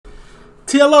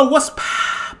TLO, what's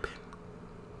poppin'?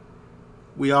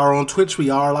 We are on Twitch. We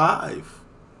are live.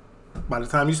 By the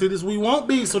time you see this, we won't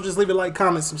be. So just leave a like,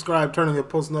 comment, subscribe, turn on your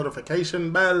post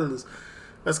notification bells.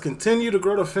 Let's continue to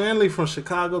grow the family from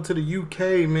Chicago to the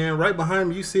UK, man. Right behind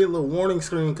me, you see a little warning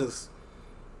screen because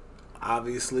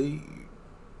obviously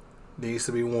needs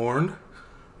to be warned.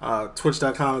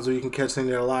 Twitch.com is where you can catch any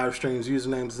of their live streams.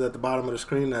 Usernames is at the bottom of the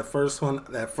screen. That first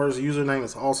username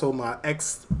is also my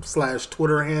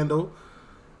X/Twitter handle.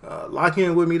 Lock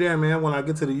in with me there, man. When I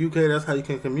get to the UK, that's how you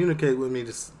can communicate with me.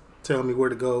 Just tell me where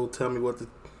to go, tell me what the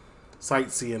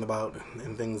sightseeing about,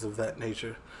 and things of that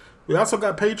nature. We also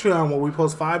got Patreon where we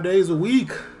post 5 days a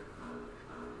week.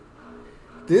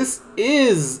 This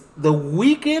is the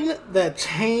weekend that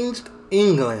changed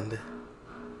England.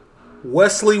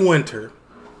 Wesley Winter.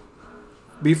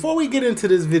 Before we get into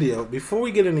this video, before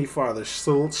we get any farther,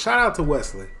 so shout out to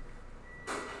Wesley.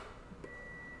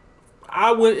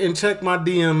 I went and checked my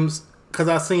DMs because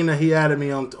I seen that he added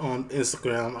me on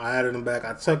Instagram. I added him back.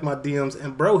 I checked my DMs,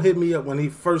 and bro hit me up when he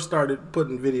first started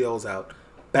putting videos out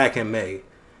back in May.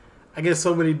 I get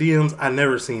so many DMs, I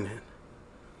never seen it.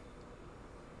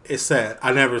 It's sad.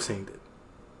 I never seen it.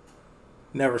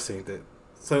 Never seen it.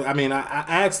 So, I mean, I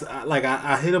asked, like,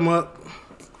 I hit him up.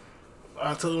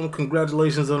 I told him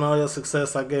congratulations on all your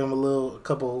success. I gave him a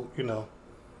couple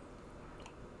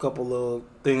little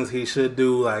things he should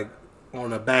do, like,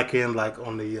 on the back end, like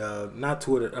on the, not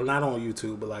Twitter, not on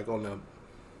YouTube, but like on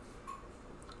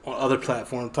other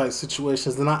platform type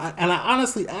situations. And I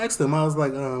honestly asked him, I was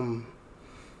like,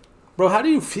 bro, how do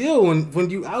you feel when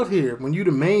you out here, when you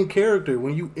the main character,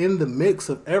 when you in the mix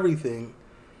of everything?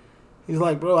 He's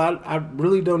like, bro, I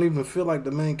really don't even feel like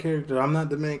the main character. I'm not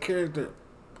the main character.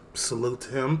 Salute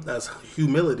to him. That's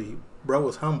humility. Bro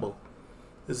is humble.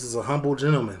 This is a humble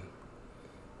gentleman.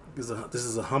 This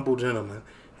is a humble gentleman.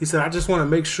 He said, I just want to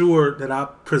make sure that I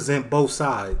present both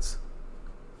sides.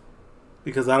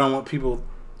 Because I don't want people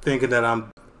thinking that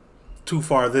I'm too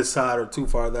far this side or too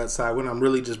far that side when I'm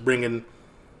really just bringing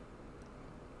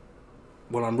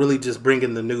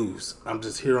the news. I'm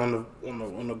just here on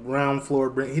the ground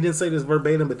floor. He didn't say this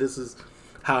verbatim, but this is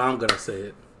how I'm gonna say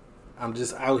it. I'm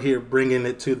just out here bringing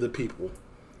it to the people.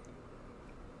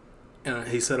 And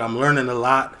he said, I'm learning a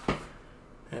lot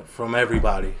from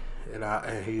everybody, and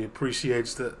he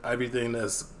appreciates everything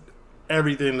that's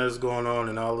going on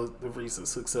and all of the recent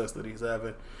success that he's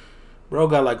having. Bro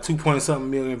got like 2-point-something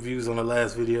million views on the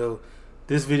last video.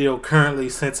 This video currently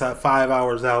sits at 5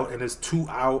 hours out and it's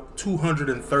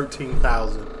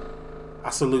 213,000. I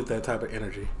salute that type of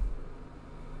energy.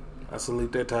 I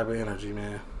salute that type of energy,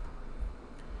 man.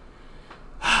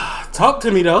 Talk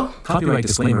to me, though. Copyright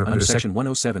disclaimer under Section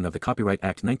 107 of the Copyright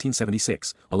Act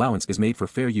 1976. Allowance is made for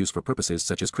fair use for purposes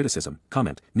such as criticism,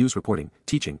 comment, news reporting,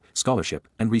 teaching, scholarship,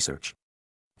 and research.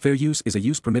 Fair use is a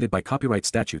use permitted by copyright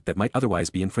statute that might otherwise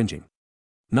be infringing.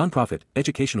 Non-profit,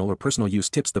 educational or personal use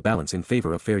tips the balance in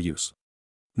favor of fair use.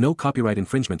 No copyright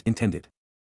infringement intended.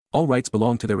 All rights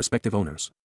belong to their respective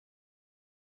owners.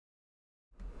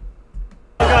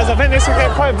 Guys, I think this will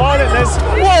get quite violent.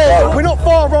 Whoa, we're not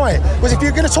far right. Because if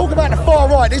you're going to talk about the far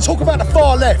right, then talk about the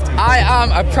far left. I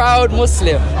am a proud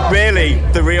Muslim. Really,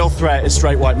 the real threat is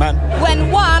straight white man. When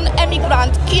one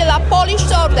immigrant kill a Polish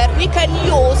soldier, we can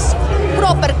use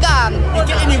proper gun. You're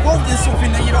getting involved in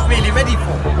something that you're not really ready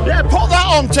for. Yeah, put that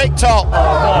on TikTok. No.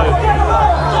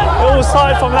 It all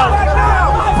started from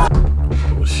that.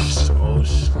 Oh,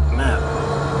 snap.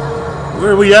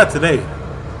 Where are we at today?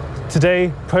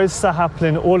 Today, protests are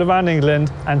happening all around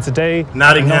England, and today,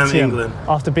 Nottingham, England.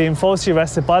 After being falsely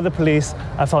arrested by the police,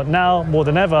 I felt now, more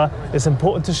than ever, it's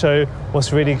important to show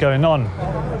what's really going on.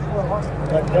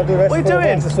 What are you doing? What do you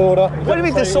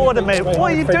mean disorder, mate? What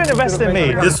are you doing arresting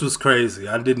me? This was crazy.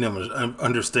 I didn't even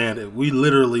understand it. We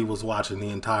literally was watching the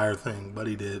entire thing, but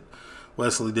he did.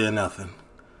 Wesley did nothing.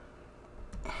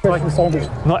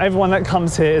 Not everyone that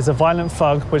comes here is a violent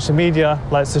thug, which the media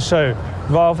likes to show.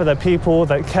 Rather, they're people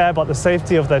that care about the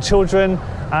safety of their children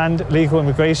and legal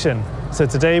immigration. So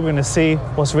today we're going to see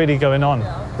what's really going on.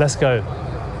 Let's go.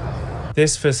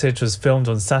 This footage was filmed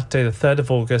on Saturday the 3rd of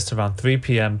August around 3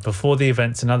 p.m. before the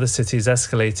events in other cities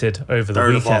escalated over the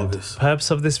weekend. The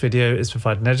purpose of this video is to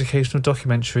provide an educational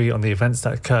documentary on the events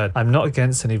that occurred. I'm not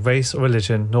against any race or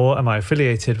religion, nor am I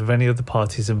affiliated with any of the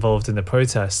parties involved in the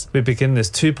protests. We begin this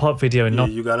two-part video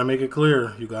and you gotta make it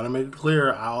clear. You gotta make it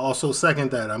clear. I also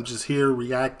second that. I'm just here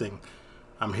reacting.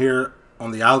 I'm here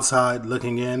on the outside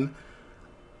looking in.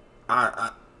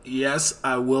 Yes,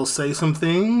 I will say some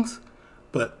things,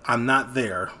 but I'm not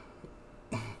there.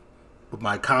 But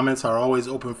my comments are always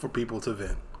open for people to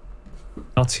vent.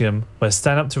 Nottingham, where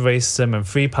Stand Up to Racism and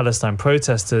Free Palestine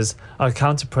protesters are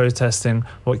counter-protesting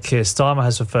what Keir Starmer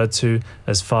has referred to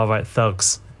as far-right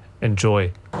thugs.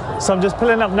 Enjoy. So I'm just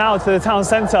pulling up now to the town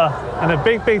centre, and a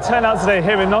big turnout today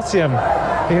here in Nottingham.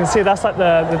 You can see that's like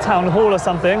the town hall or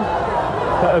something,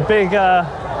 but a big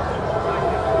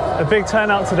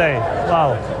turnout today.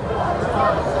 Wow.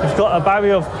 We've got a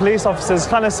barrier of police officers,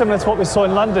 kind of similar to what we saw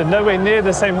in London. Nowhere near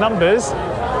the same numbers,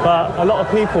 but a lot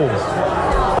of people.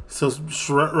 So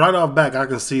right off back, I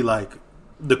can see like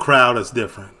the crowd is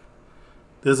different.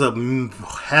 There's a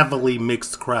heavily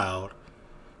mixed crowd.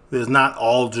 There's not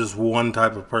all just one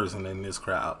type of person in this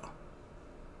crowd.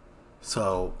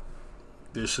 So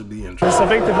this should be interesting. It's a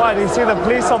big divide. You see the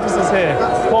police officers here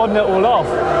cording it all off.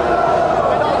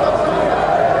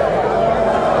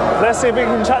 Let's see if we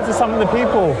can chat to some of the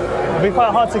people. It'll be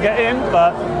quite hard to get in,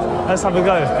 but let's have a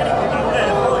go.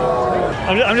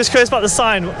 I'm just curious about the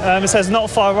sign. It says not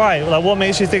far right. Like, what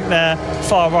makes you think they're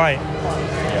far right?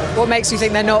 What makes you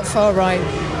think they're not far right?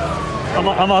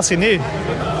 I'm asking you.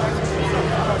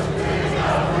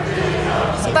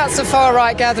 So that's a far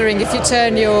right gathering. If you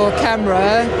turn your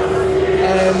camera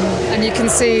and you can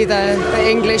see the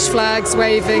English flags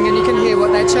waving and you can hear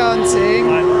what they're chanting.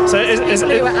 Right. So people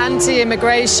who are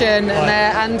anti-immigration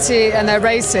and they're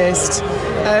racist.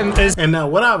 And now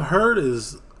what I've heard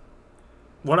is,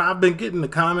 what I've been getting the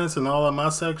comments in all of my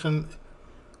section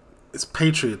is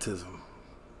patriotism.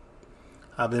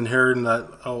 I've been hearing that,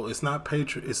 oh, it's not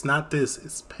this,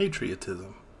 it's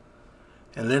patriotism.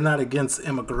 And they're not against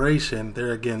immigration,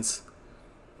 they're against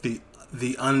the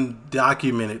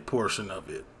undocumented portion of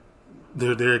it.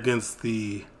 They're against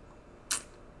the,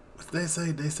 what they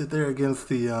said they're against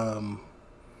the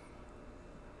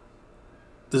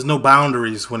there's no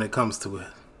boundaries when it comes to it.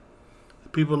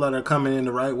 People that are coming in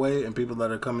the right way and people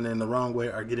that are coming in the wrong way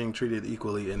are getting treated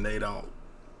equally, and they don't.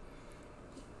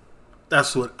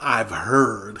 That's what I've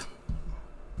heard.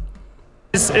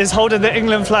 Is holding the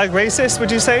England flag racist,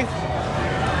 would you say?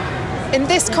 In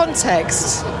this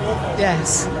context,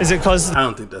 yes. Is it because I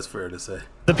don't think that's fair to say.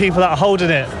 The people that are holding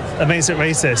it that makes it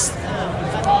racist?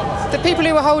 The people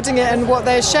who are holding it and what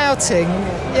they're shouting,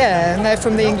 yeah, and they're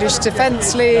from the English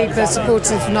Defence League, they're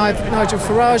supportive of Nigel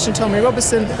Farage and Tommy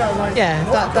Robinson, yeah,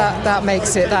 that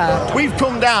makes it that. We've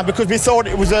come down because we thought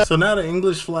it was a... So now the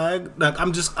English flag, like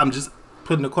I'm just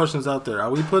putting the questions out there. Are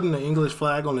we putting the English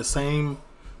flag on the same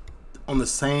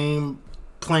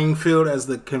playing field as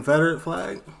the Confederate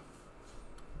flag?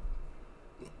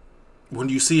 When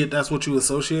you see it, that's what you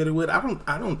associate it with.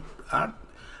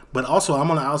 But also, I'm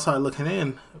on the outside looking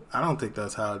in. I don't think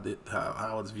that's how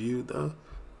it's viewed, though.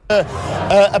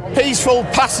 A peaceful,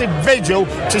 passive vigil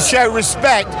to show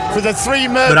respect for the three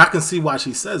murders. But I can see why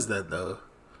she says that, though,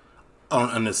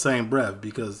 on the same breath,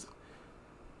 because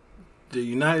the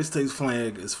United States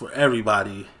flag is for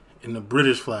everybody, and the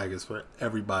British flag is for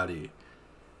everybody.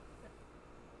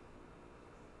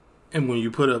 And when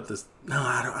you put up this, no,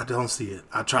 I don't see it.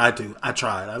 I tried.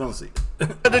 I don't see it.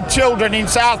 The children in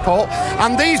Southport,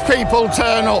 and these people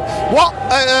turn up. What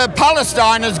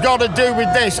Palestine has got to do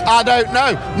with this, I don't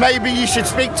know. Maybe you should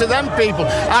speak to them people.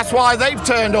 That's why they've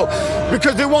turned up,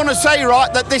 because they want to say,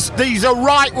 right, that these are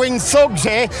right-wing thugs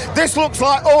here. This looks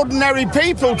like ordinary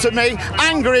people to me,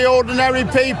 angry ordinary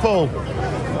people.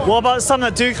 What about some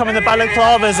that do come in the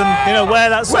balaclavas and wear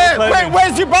that sort of clothing?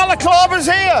 Where's your balaclavas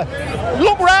here?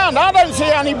 Look round, I don't see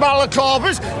any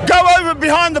balaclavas. Go over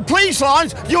behind the police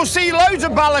lines, you'll see loads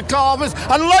of balaclavas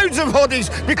and loads of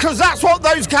hoodies, because that's what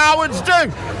those cowards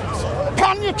do.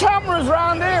 Pan your cameras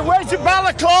round here, where's your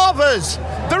balaclavas?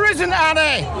 There isn't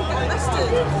any.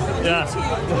 Yeah.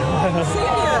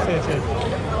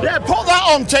 Yeah, put that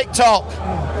on TikTok.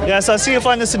 Yes, I see you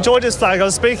flying the St George's flag. I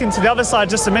was speaking to the other side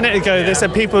just a minute ago. They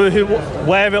said people who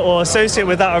wear it or associate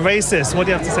with that are racist. What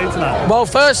do you have to say to that? Well,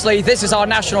 firstly, this is our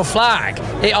national flag.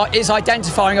 It is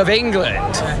identifying of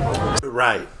England.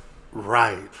 Right.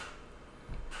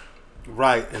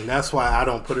 And that's why I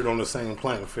don't put it on the same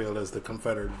playing field as the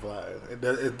Confederate flag.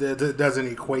 It doesn't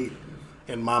equate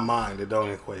in my mind. It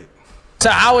don't equate. So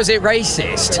how is it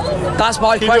racist? That's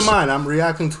my question. Keep in mind, I'm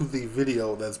reacting to the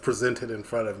video that's presented in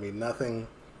front of me. Nothing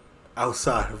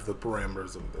outside of the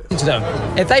parameters of this.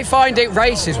 If they find it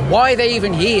racist, why are they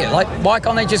even here? Like, why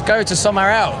can't they just go to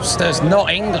somewhere else that's not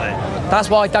England? That's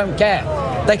what I don't get.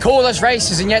 They call us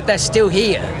racist and yet they're still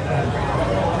here.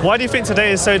 Why do you think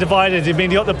today is so divided? You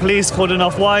mean you got the police called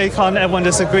enough? Why can't everyone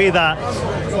just agree that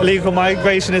illegal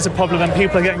migration is a problem and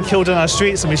people are getting killed on our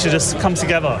streets and we should just come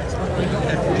together?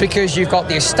 Because you've got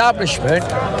the establishment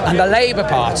and the Labour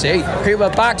Party, who were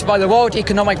backed by the World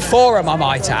Economic Forum, I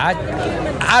might add,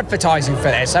 advertising for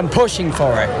this and pushing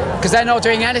for it, because they're not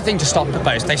doing anything to stop the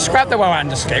boats. They scrapped the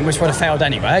Rwanda scheme, which would have failed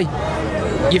anyway.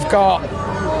 You've got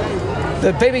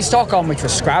the Bibi Stockholm, which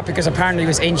was scrapped because apparently it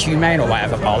was inhumane or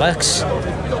whatever bollocks.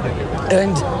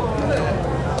 And,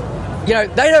 you know,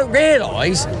 they don't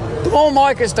realise the more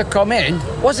migrants that come in,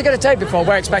 what's it going to take before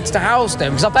we're expected to house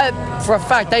them? Because I bet for a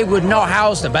fact they would not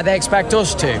house them, but they expect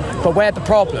us to. But we're the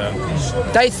problem.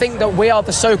 They think that we are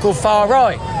the so-called far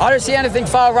right. I don't see anything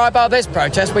far right about this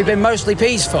protest. We've been mostly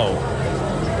peaceful,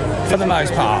 for the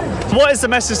most part. What is the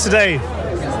message today?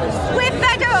 We're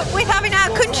fed up with having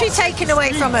our country taken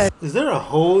away from us. Is there a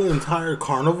whole entire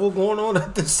carnival going on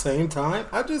at the same time?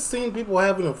 I just seen people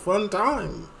having a fun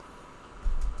time.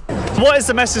 What is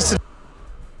the message today?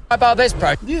 About this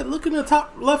protest? Yeah, look in the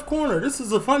top left corner. This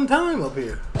is a fun time up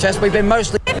here. Just we've been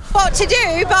mostly... What to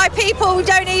do by people who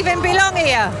don't even belong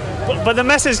here. But the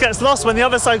message gets lost when the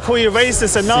other side call you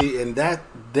racist and not. See, and that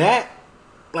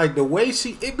like the way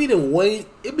it be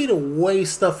the way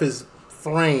stuff is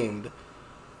framed.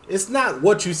 It's not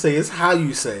what you say, it's how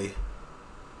you say.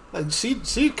 Like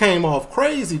she came off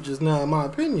crazy just now, in my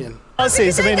opinion.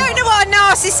 They don't know what a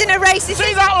narcissist and a racist is.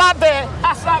 See that lad there?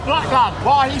 That's that black lad.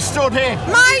 Why he stood here?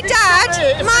 My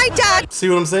dad. See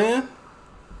what I'm saying?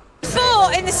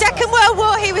 Fought in the Second World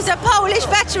War. He was a Polish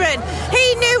veteran.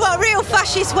 He knew what real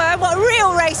fascists were and what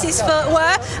real racists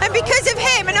were. And because of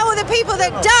him and all the people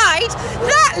that died,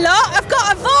 that lot have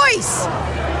got a voice.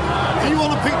 If you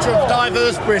want a picture of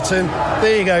diverse Britain,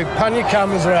 there you go. Pan your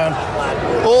cameras around.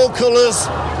 All colours,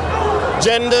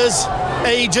 genders,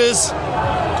 ages.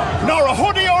 Nor a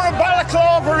hoodie or a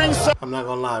balaclava inside. I'm not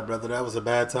gonna lie, brother. That was a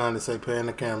bad time to say pan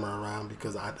the camera around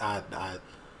because I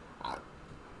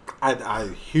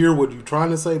hear what you're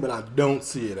trying to say, but I don't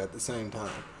see it at the same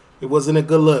time. It wasn't a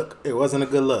good look. It wasn't a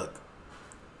good look.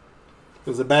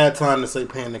 It was a bad time to say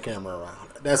pan the camera around.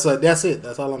 That's it.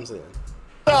 That's all I'm saying.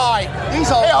 Look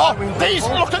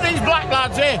at these black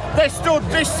lads here. They stood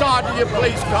this side of your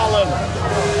police column.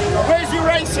 Where's your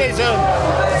racism?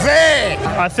 There.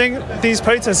 I think these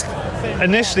protests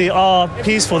initially are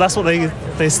peaceful. That's what they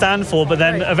stand for. But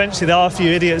then eventually there are a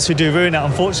few idiots who do ruin it,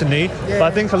 unfortunately. Yeah. But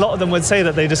I think a lot of them would say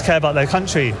that they just care about their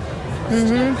country.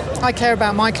 I care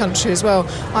about my country as well.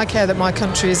 I care that my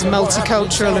country is a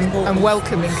multicultural and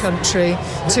welcoming country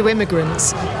to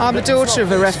immigrants. I'm a daughter of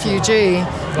a refugee.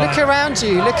 Look around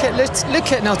you. Look at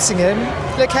Nottingham.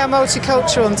 Look how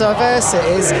multicultural and diverse it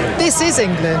is. This is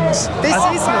England. This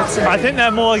is Nottingham. I think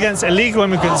they're more against illegal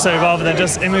immigrants, though, rather than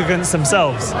just immigrants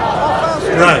themselves.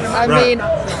 Right. I mean,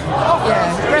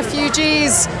 yeah,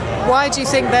 refugees. Why do you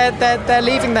think they're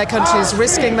leaving their countries,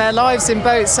 risking their lives in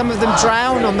boats? Some of them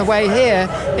drown on the way here.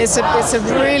 It's a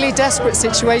really desperate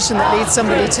situation that leads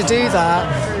somebody to do that.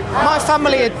 My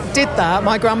family did that.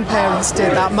 My grandparents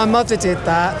did that. My mother did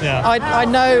that. Yeah.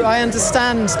 I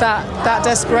understand that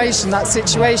desperation, that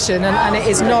situation, and it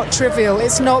is not trivial.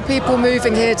 It's not people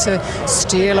moving here to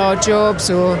steal our jobs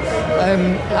or,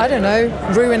 I don't know,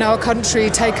 ruin our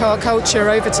country, take our culture,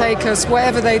 overtake us,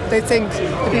 whatever they think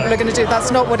the people are going to do.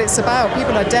 That's not what it's about.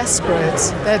 People are desperate.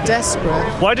 They're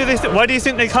desperate. Why do you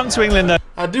think they come to England, though?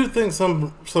 I do think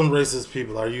some racist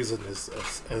people are using this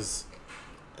as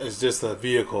just a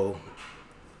vehicle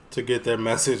to get their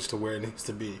message to where it needs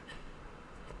to be.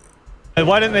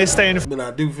 Why don't they stay in? But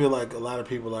I do feel like a lot of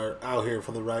people are out here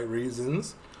for the right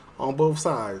reasons on both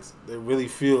sides. They really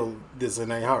feel this in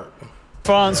their heart.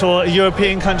 France or a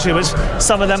European country, which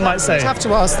some of them might say. You'd have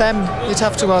to ask them. You'd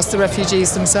have to ask the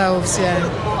refugees themselves. Yeah,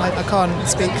 I can't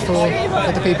speak for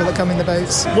the people that come in the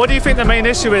boats. What do you think the main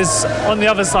issue is on the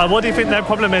other side? What do you think their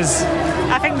problem is?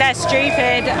 I think they're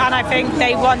stupid, and I think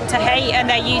they want to hate, and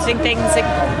they're using things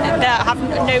that have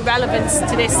no relevance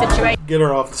to this situation. Get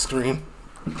her off the screen.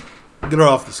 Get her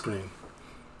off the screen.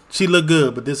 She look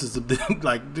good, but this is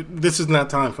this is not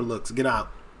time for looks. Get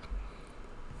out.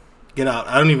 Get out.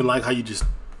 I don't even like how you just...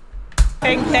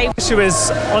 The issue is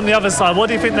on the other side. What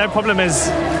do you think their problem is?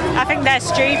 I think they're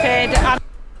stupid.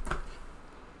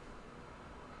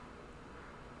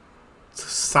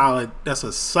 That's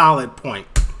a solid point.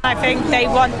 I think they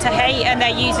want to hate, and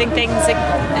they're using things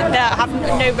that have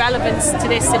no relevance to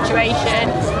this situation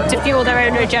to fuel their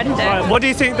own agenda. Right. What do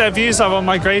you think their views are on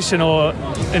migration, or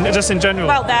just in general?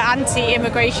 Well, they're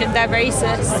anti-immigration, they're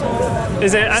racist.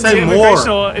 Is it anti-immigration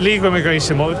or illegal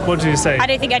immigration? What do you say? I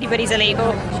don't think anybody's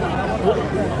illegal.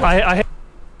 I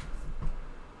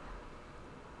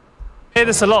hear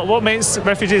this a lot. What makes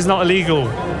refugees not illegal?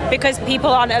 Because people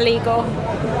aren't illegal.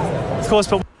 Of course,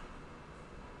 but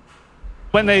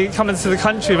When they come into the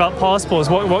country without passports,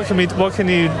 what can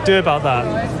you do about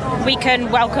that? We can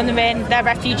welcome them in. They're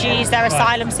refugees, they're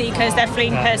asylum seekers, they're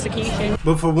fleeing persecution.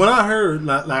 But from what I heard,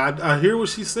 like I hear what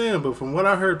she's saying, but from what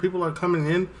I heard, people are coming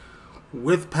in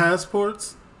with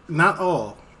passports. Not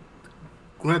all.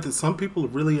 Granted, some people are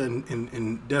really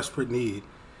in desperate need.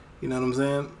 You know what I'm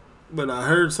saying? But I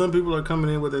heard some people are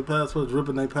coming in with their passports,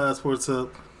 ripping their passports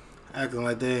up, acting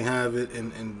like they ain't have it,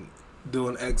 and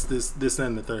doing X, this,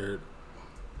 and the third.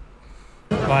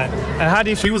 Right. And how do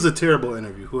you She was a terrible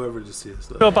interview, whoever this is.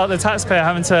 feel about the taxpayer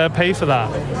having to pay for that?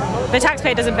 The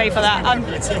taxpayer doesn't pay for that. I'm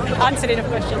answering a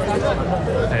question.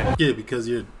 Yeah, because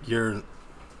you're.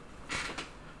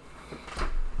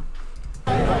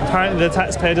 Apparently, the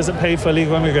taxpayer doesn't pay for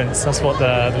illegal immigrants. That's what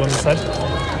the woman said.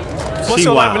 What's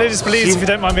your like religious beliefs, if you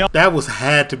don't mind me asking? That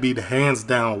had to be the hands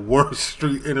down worst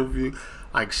street interview.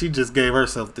 Like, she just gave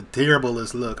herself the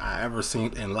terriblest look I ever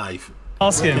seen in life.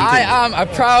 I am a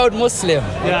proud Muslim.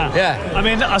 Yeah. I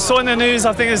mean, I saw in the news,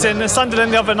 I think it was in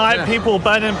Sunderland the other night, people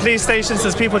burning police stations,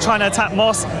 there's people trying to attack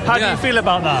mosques. How do you feel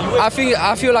about that?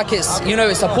 I feel like it's, you know,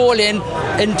 it's appalling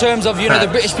in terms of, you know,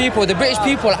 the British people. The British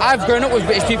people, I've grown up with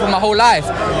British people my whole life,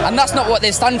 and that's not what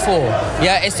they stand for.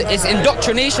 Yeah, it's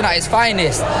indoctrination at its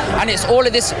finest, and it's all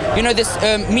of this, you know, this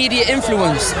media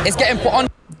influence. It's getting put on.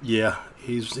 Yeah,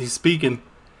 he's speaking.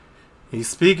 He's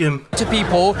speaking to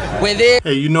people where they.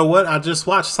 Hey, you know what? I just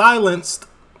watched Silenced,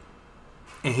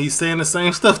 and he's saying the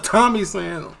same stuff Tommy's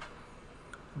saying.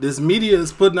 This media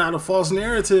is putting out a false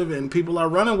narrative, and people are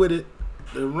running with it.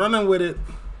 They're running with it.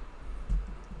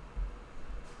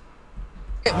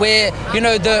 Where, you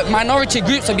know, the minority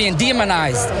groups are being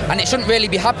demonized, and it shouldn't really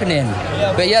be happening.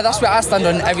 But yeah, that's where I stand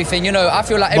on everything. You know, I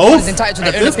feel like everyone's entitled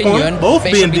to their own opinion, but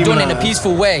it should be done in a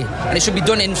peaceful way, and it should be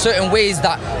done in certain ways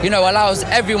that, you know, allows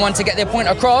everyone to get their point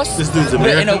across,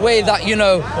 but in a way that, you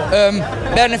know,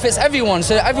 benefits everyone,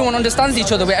 so everyone understands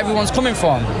each other, where everyone's coming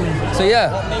from. So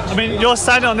yeah. I mean, you're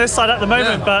standing on this side at the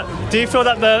moment, but do you feel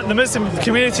that the Muslim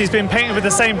community is being painted with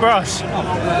the same brush?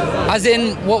 As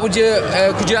in, what would you,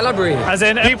 could you elaborate? As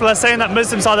in, people are saying that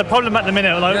Muslims are the problem at the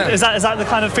minute. Like, is that the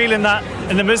kind of feeling that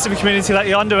in the Muslim community, that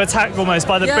you're under attack almost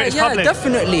by the British public?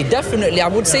 Definitely, I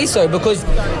would say so, because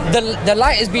the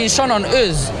light is being shone on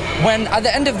us, when at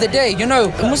the end of the day, you know,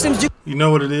 Muslims do. You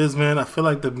know what it is, man? I feel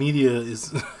like the media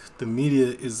is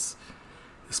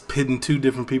pitting two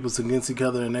different peoples against each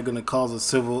other, and they're going to cause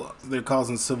they're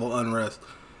causing civil unrest.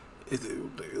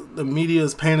 The media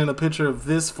is painting a picture of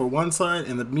this for one side,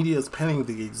 and the media is painting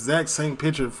the exact same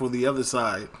picture for the other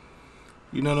side.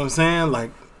 You know what I'm saying?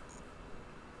 Like,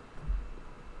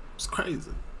 it's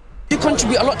crazy. You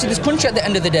contribute a lot to this country at the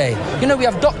end of the day. You know, we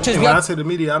have doctors. And when I say the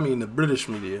media, I mean the British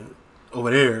media over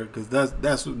there, because that's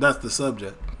the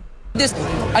subject. This,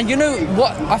 and you know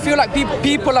what, I feel like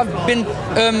people have been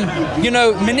you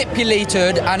know,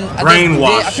 manipulated, and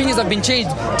brainwashed. Their opinions have been changed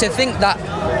to think that,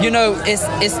 you know, it's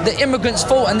the immigrants'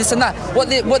 fault and this and that. What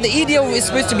the EDO is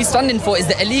supposed to be standing for is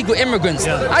the illegal immigrants.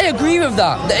 I agree with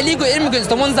that. The illegal immigrants,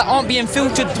 the ones that aren't being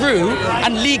filtered through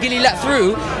and legally let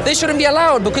through, they shouldn't be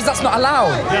allowed, because that's not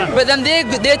allowed. But then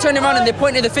they're turning around and they're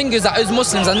pointing the fingers at us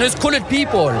Muslims and those coloured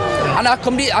people, and I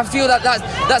feel that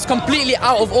that's completely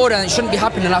out of order, and it shouldn't be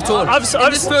happening at all.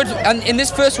 In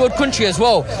this first world country as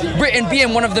well, Britain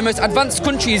being one of the most advanced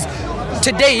countries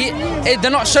to date, they're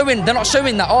not showing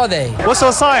that, are they? What's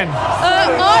your sign?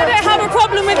 I don't have a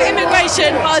problem with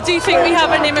immigration, but I do think we have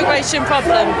an immigration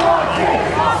problem.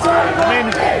 I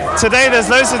mean, today there's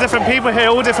loads of different people here,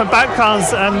 all different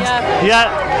backgrounds, and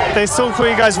yet they still call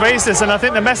you guys racist, and I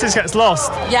think the message gets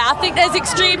lost. Yeah, I think there's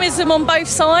extremism on both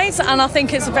sides, and I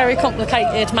think it's a very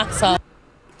complicated matter.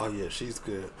 Oh yeah, she's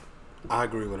good. I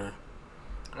agree with her.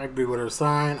 I agree with her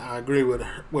sign. I agree with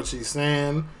what she's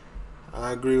saying.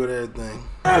 I agree with everything.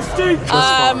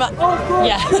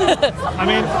 Yeah. I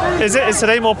mean, is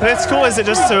today more political, or is it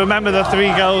just to remember the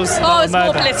 3 girls? Oh, it's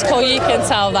more political, you can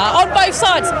tell that. On both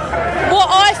sides. What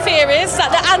I fear is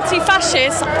that the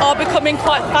anti-fascists are becoming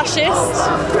quite fascist.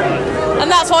 And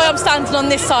that's why I'm standing on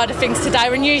this side of things today,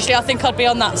 and usually I think I'd be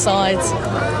on that side.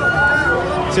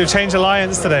 So you've changed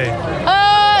alliance today?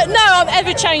 No, I'm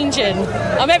ever changing.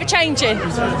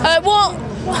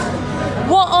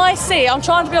 What I see, I'm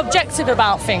trying to be objective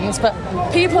about things, but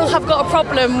people have got a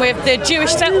problem with the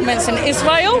Jewish settlements in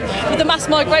Israel, with the mass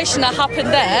migration that happened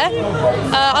there.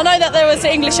 I know that there was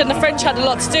the English and the French had a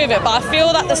lot to do with it, but I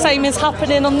feel that the same is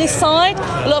happening on this side.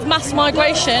 A lot of mass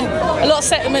migration, a lot of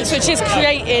settlements, which is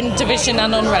creating division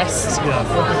and unrest.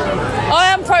 I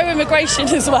am pro-immigration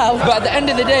as well. But at the end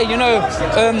of the day, you know,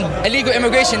 illegal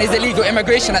immigration is illegal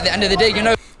immigration at the end of the day, you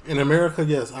know. In America,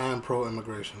 yes, I am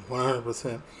pro-immigration,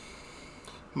 100%.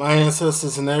 my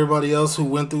ancestors and everybody else who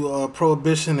went through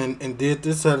prohibition and did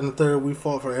this, that, and the third, we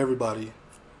fought for everybody.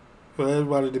 For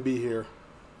everybody to be here.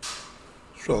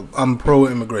 So I'm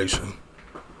pro-immigration.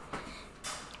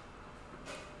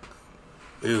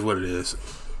 It is what it is.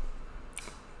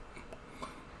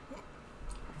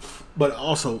 But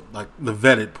also, like, the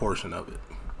vetted portion of it.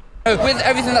 With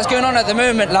everything that's going on at the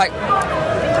moment, like,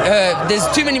 there's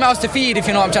too many mouths to feed, if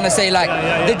you know what I'm trying to say. Like,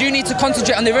 they do need to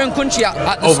concentrate on their own country at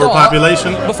the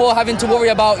overpopulation start before having to worry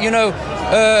about, you know,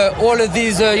 all of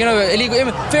these, you know,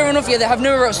 illegal. Fair enough, yeah, they have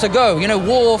nowhere else to go. You know,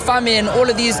 war, famine, all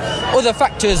of these other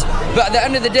factors. But at the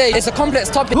end of the day, it's a complex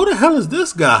topic. Who the hell is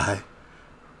this guy?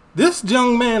 This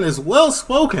young man is well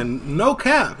spoken, no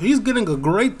cap. He's getting a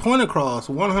great point across,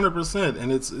 100%,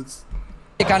 and it's.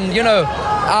 And you know,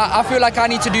 I feel like I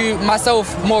need to do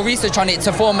myself more research on it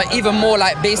to form an even more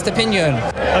like based opinion.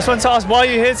 I just want to ask, why are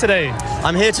you here today?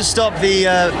 I'm here to stop the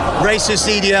racist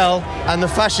EDL and the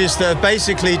fascists that are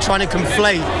basically trying to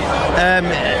conflate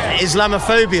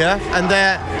Islamophobia and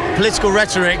their political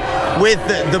rhetoric with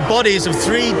the bodies of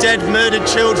 3 dead, murdered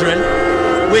children,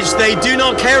 which they do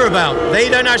not care about. They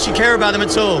don't actually care about them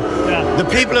at all. Yeah. The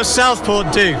people of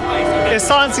Southport do. It's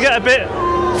starting to get a bit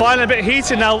violent, a bit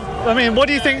heated now. I mean, what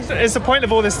do you think is the point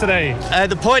of all this today?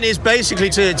 The point is basically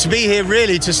to be here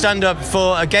really to stand up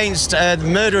against the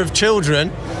murder of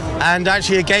children and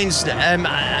actually against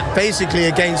basically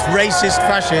against racist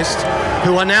fascists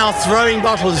who are now throwing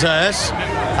bottles at us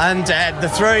and they're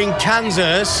throwing cans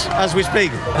at us as we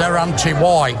speak. They're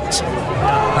anti-white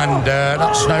and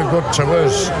that's no good to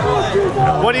us.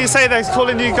 What do you say? They're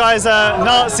calling you guys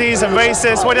Nazis and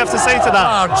racists. What do you have to say to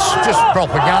that? Oh, it's just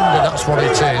propaganda, that's what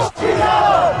it is.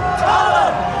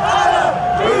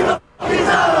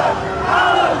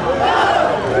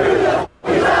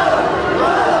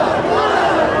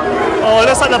 Oh, it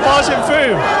looks like they're barging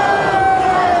through.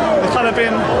 They've kind of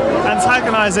been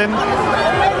antagonising.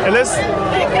 It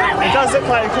does look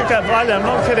like it could get violent, I'm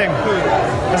not kidding.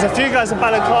 There's a few guys in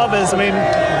balaclavas, I mean,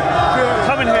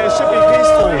 coming here, it should be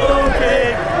peaceful.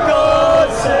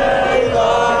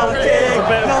 It's a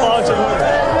bit of barging.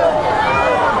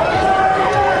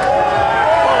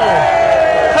 Oh,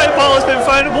 Coke bottle's been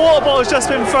thrown, water bottle's just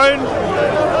been thrown.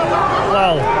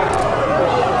 Wow.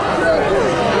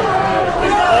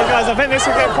 Guys, I think this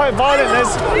will get quite violent.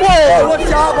 Whoa! What the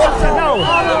hell?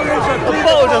 The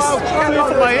bottle just flew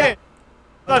from my ear.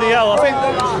 Bloody hell, I think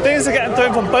things are getting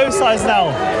thrown from both sides now.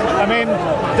 I mean,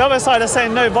 the other side is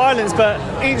saying no violence, but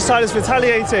each side is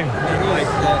retaliating.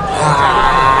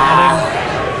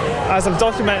 As I'm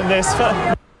documenting this...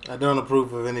 I don't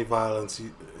approve of any violence,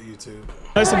 YouTube.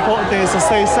 The most important thing is to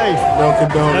stay safe. Don't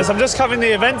condone it. So I'm just covering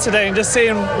the event today and just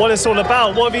seeing what it's all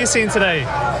about. What have you seen today?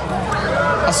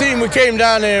 I seen we came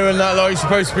down here and that, like, it's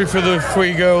supposed to be for the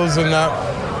 3 girls and that.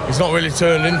 It's not really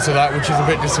turned into that, which is a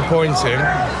bit disappointing.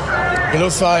 It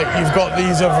looks like you've got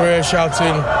these over here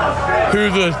shouting, who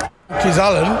the f*** is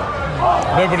Alan?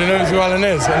 Nobody knows who Alan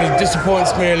is, and it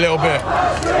disappoints me a little bit.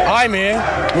 I'm here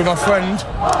with my friend.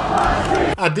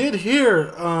 I did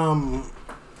hear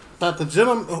that the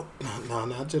gentleman, oh, no,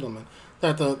 not gentleman,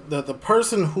 that the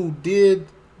person who did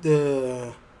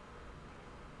the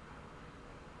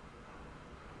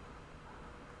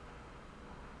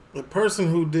person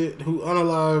who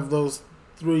unalived those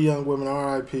 3 young women,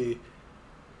 R.I.P.,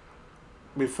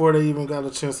 before they even got a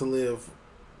chance to live,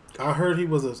 I heard he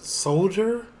was a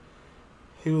soldier.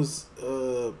 He was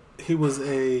a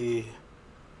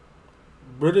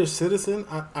British citizen.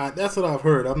 I that's what I've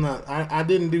heard. I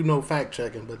didn't do no fact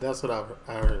checking, but that's what I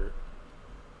heard.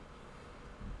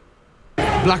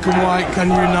 Black and white can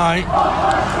unite,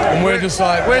 and we're just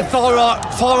like, we're far right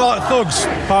thugs,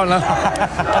 partner.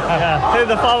 Yeah, they're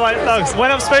the far right thugs.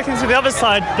 When I've spoken to the other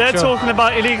side, they're talking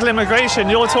about illegal immigration.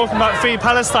 You're talking about free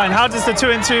Palestine. How does the 2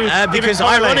 and 2? Because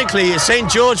ironically, St.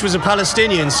 George was a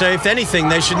Palestinian, so if anything,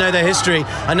 they should know their history.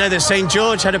 I know that St.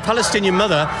 George had a Palestinian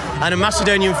mother and a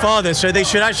Macedonian father, so they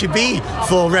should actually be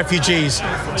for refugees.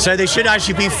 So they should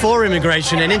actually be for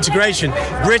immigration and integration.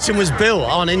 Britain was built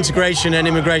on integration and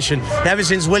immigration ever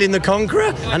since William the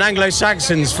Conqueror and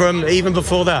Anglo-Saxons from even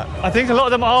before that. I think a lot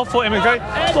of them are for immigration.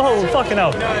 Whoa, fucking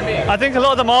hell. I think a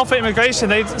lot of them are for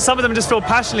immigration. Some of them just feel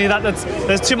passionately that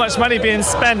there's too much money being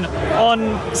spent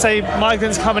on, say,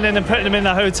 migrants coming in and putting them in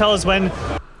their hotels when...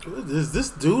 Is this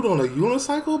dude on a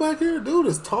unicycle back here? Dude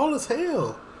is tall as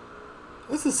hell.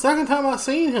 This is the second time I've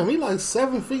seen him. He's like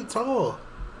 7 feet tall.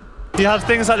 You have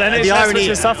things like the NHS which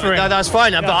is suffering. No, that's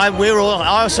fine. But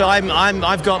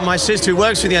I've got my sister who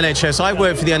works for the NHS. I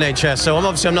work for the NHS, so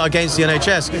I'm not against the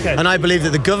NHS. Okay. And I believe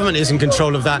that the government is in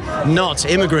control of that, not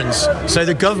immigrants. So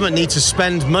the government needs to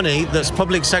spend money, that's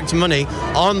public sector money,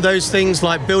 on those things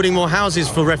like building more houses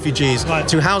for refugees,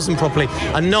 to house them properly,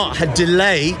 and not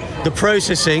delay the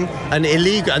processing and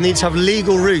need to have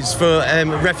legal routes for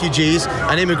refugees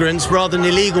and immigrants rather than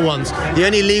illegal ones. The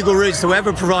only legal routes that were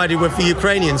ever provided were for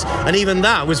Ukrainians. And even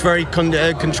that was very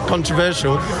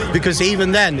controversial, because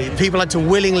even then people had to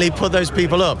willingly put those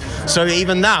people up. So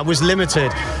even that was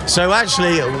limited. So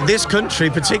actually this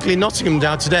country, particularly Nottingham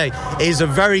down today, is a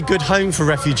very good home for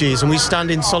refugees, and we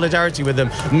stand in solidarity with them,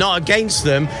 not against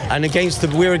them, and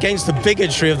we're against the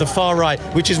bigotry of the far right,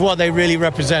 which is what they really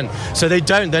represent. So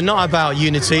they're not about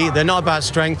unity, they're not about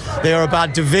strength, they are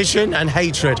about division and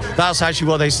hatred. That's actually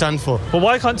what they stand for. Well,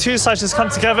 why can't two sides just come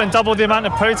together and double the amount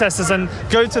of protesters and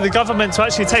go to the government to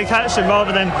actually take action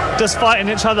rather than just fighting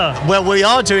each other? Well, we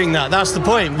are doing that. That's the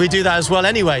point. We do that as well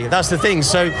anyway. That's the thing.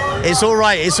 So it's all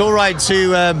right. It's all right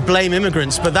to blame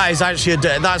immigrants, but that's actually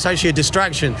a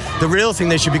distraction. The real thing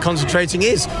they should be concentrating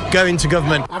is going to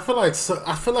government. I feel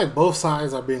like both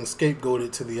sides are being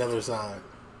scapegoated to the other side.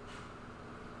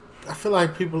 I feel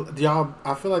like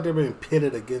I feel like they're being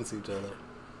pitted against each other.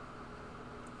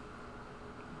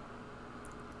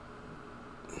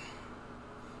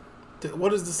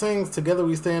 What is the saying? Together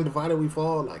we stand, divided we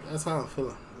fall. Like, that's how I'm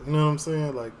feeling. You know what I'm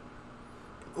saying? Like,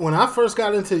 when I first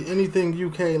got into anything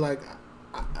UK, like,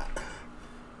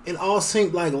 it all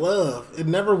seemed like love. It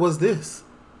never was this.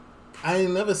 I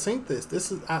ain't never seen this.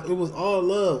 It was all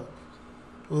love.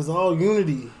 It was all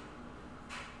unity.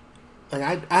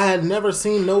 Like, I had never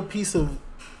seen no piece of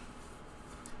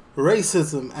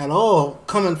racism at all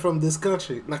coming from this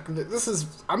country. Like,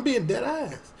 I'm being dead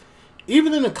ass.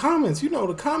 Even in the comments,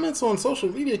 the comments on social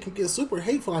media can get super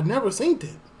hateful. I've never seen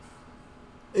it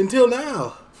until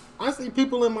now. I see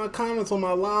people in my comments on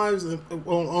my lives and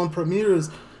on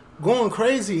premieres going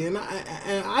crazy, and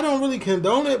I don't really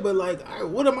condone it. But like,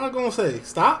 what am I gonna say?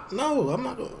 Stop? No, I'm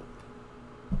not gonna.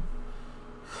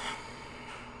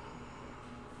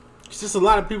 It's just a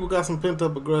lot of people got some pent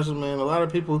up aggression, man. A lot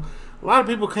of people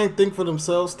can't think for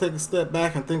themselves. Take a step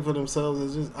back and think for themselves.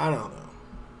 It's just, I don't know.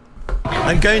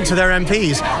 And going to their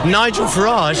MPs. Nigel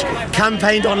Farage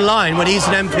campaigned online when he's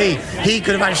an MP. He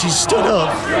could have actually stood up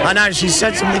and actually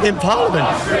said something in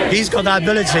Parliament. He's got that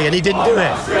ability, and he didn't do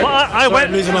it. Well, I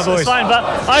went. Losing my voice. Fine, but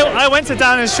I went to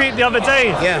Downing Street the other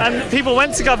day, and people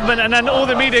went to government, and then all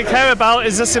the media care about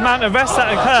is this amount of arrests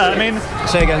that occur. I mean,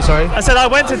 say again, sorry. I said I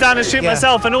went to Downing Street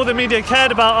myself, and all the media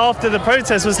cared about after the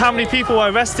protest was how many people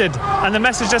were arrested, and the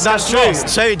message just gets lost.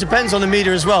 So it depends on the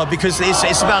media as well, because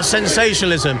it's about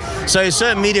sensationalism. So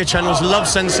certain media channels love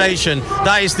sensation.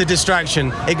 That is the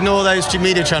distraction. Ignore those two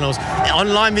media channels.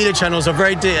 Online media channels are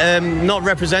very not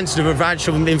representative of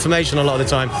actual information a lot of the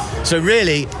time. So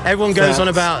really, everyone goes on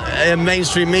about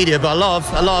mainstream media, but a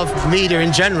lot of media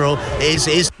in general is.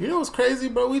 You know what's crazy,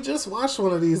 bro? We just watched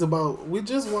one of these we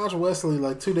just watched Wesley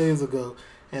like 2 days ago,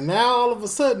 and now all of a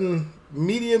sudden,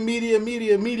 media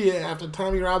after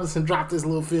Tommy Robinson dropped this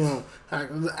little film,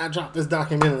 I dropped this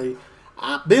documentary.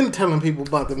 I've been telling people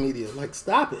about the media. Like,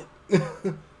 stop it.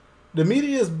 The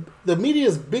media's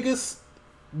biggest,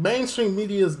 mainstream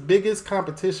media's biggest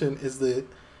competition is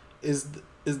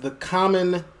the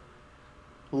common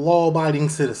law-abiding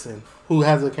citizen who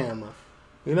has a camera.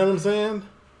 You know what I'm saying?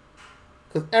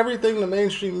 Because everything the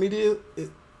mainstream media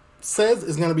says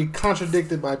is going to be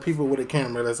contradicted by people with a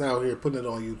camera that's out here putting it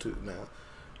on YouTube now.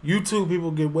 YouTube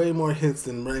people get way more hits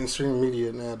than mainstream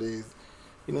media nowadays.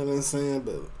 You know what I'm saying?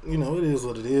 But, it is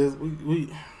what it is.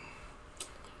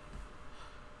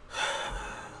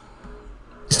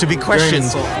 It's to be questioned.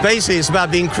 Basically, it's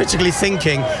about being critically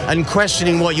thinking and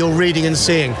questioning what you're reading and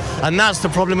seeing. And that's the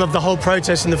problem of the whole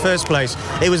protest in the first place.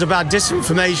 It was about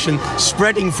disinformation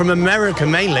spreading from America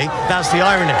mainly. That's the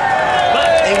irony.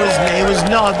 It was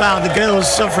not about the girls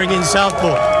suffering in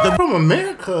Southport. From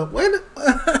America? Wait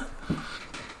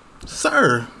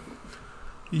Sir.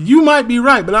 You might be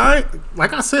right, but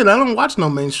like I said, I don't watch no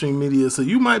mainstream media, so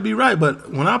you might be right.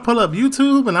 But when I pull up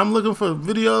YouTube and I'm looking for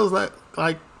videos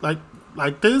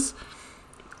like this,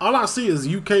 all I see is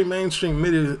UK mainstream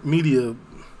media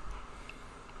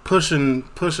pushing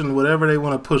whatever they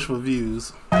want to push for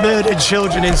views. murdered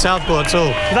children in Southport at all.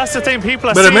 That's the thing, people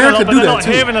are But seeing America a lot, but do they're that not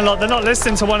too. hearing a lot, they're not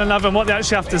listening to one another and what they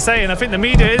actually have to say, and I think the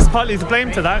media is partly to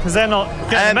blame for that, because they're not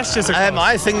getting the messages across.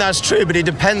 I think that's true, but it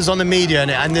depends on the media,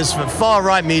 and there's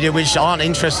far-right media which aren't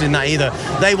interested in that either.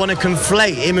 They want to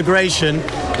conflate immigration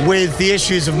with the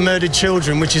issues of murdered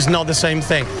children, which is not the same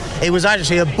thing. It was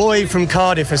actually a boy from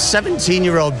Cardiff, a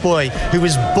 17-year-old boy who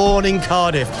was born in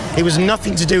Cardiff. It was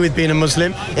nothing to do with being a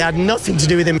Muslim. It had nothing to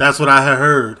do with him. That's what I had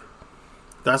heard.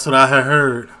 That's what I had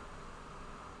heard.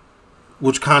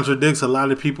 Which contradicts a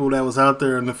lot of people that was out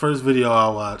there in the first video I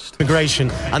watched. Immigration,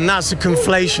 and that's a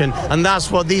conflation, and that's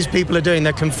what these people are doing.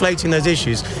 They're conflating those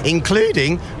issues,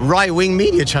 including right-wing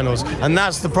media channels, and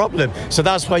that's the problem. So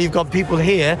that's why you've got people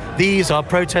here, these are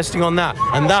protesting on that,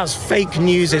 and that's fake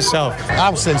news itself.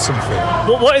 I'll say something.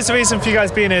 What is the reason for you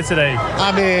guys being here today?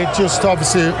 I'm here just to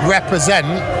obviously represent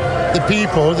the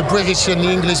people, the British and the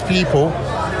English people,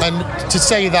 and to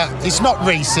say that it's not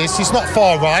racist, it's not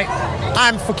far right.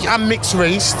 I'm mixed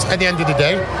race at the end of the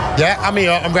day. Yeah, I'm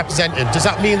here, I'm representing. Does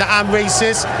that mean that I'm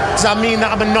racist? Does that mean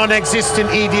that I'm a non-existent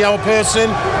EDL person?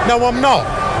 No, I'm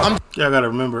not. Yeah, I gotta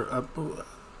remember,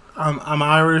 I'm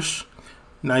Irish,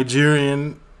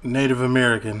 Nigerian, Native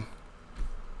American,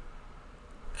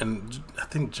 and I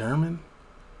think German,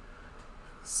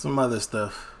 some other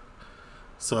stuff.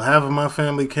 So half of my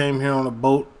family came here on a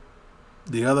boat.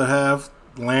 The other half,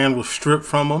 land was stripped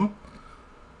from them.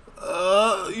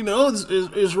 You know,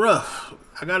 it's rough.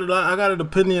 I got an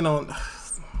opinion on.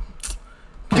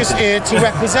 Just here to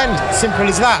represent. Simple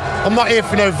as that. I'm not here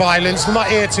for no violence. I'm not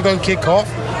here to go and kick off.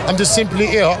 I'm just simply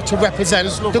here to represent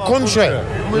the country.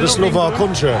 We just love our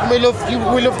country. We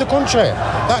love the country.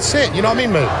 That's it. You know what I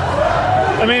mean, mate?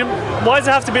 I mean, why does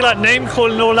it have to be like name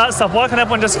calling and all that stuff? Why can't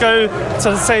everyone just go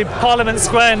to, say, Parliament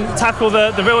Square and tackle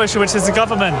the real issue, which is the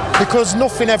government? Because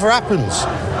nothing ever happens.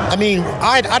 I mean,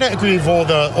 I don't agree with all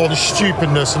the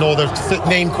stupidness and all the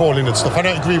name calling and stuff. I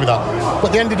don't agree with that. But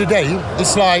at the end of the day,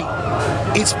 it's like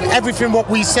everything what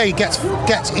we say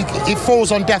it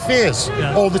falls on deaf ears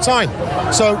all the time.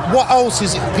 So what else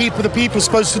is the people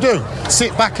supposed to do?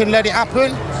 Sit back and let it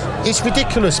happen? It's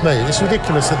ridiculous, mate. It's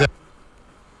ridiculous.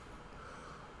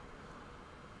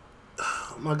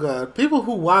 Oh my God, people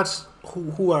who watch,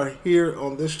 who are here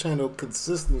on this channel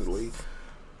consistently,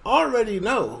 already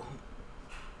know.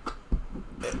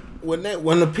 When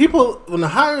the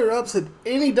higher ups at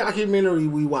any documentary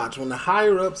we watch, when the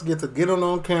higher ups get to get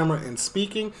on camera and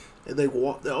speaking,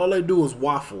 all they do is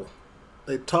waffle.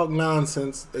 They talk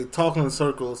nonsense. They talk in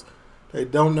circles. They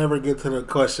don't never get to the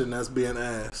question that's being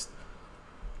asked.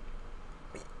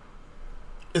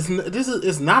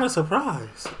 It's not a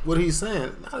surprise what he's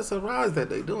saying. Not a surprise that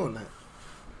they're doing that.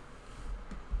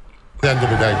 At the end of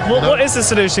the day. What is the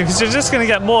solution? Because you're just going to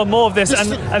get more and more of this,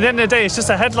 and at the end of the day, it's just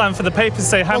a headline for the paper to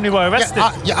say how many were arrested.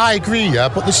 I agree, yeah,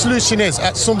 but the solution is,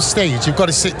 at some stage, you've got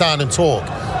to sit down and talk.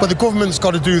 But the government's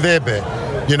got to do their bit,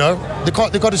 you know? They've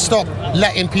got to stop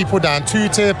letting people down,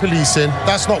 two-tier policing,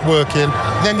 that's not working.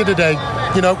 At the end of the day,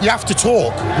 you know, you have to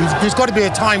talk. There's got to be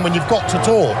a time when you've got to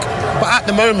talk. But at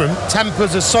the moment,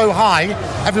 tempers are so high,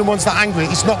 everyone's that angry,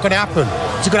 it's not going to happen.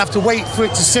 So you're going to have to wait for it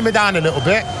to simmer down a little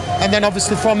bit, and then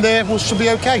obviously from there, we should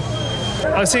be okay.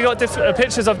 Oh, so you got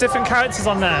pictures of different characters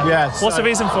on there? Yes. What's the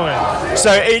reason for it?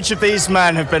 So each of these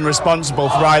men have been responsible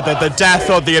for either the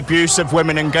death or the abuse of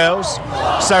women and girls.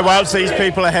 So whilst these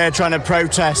people are here trying to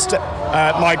protest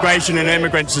migration and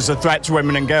immigrants as a threat to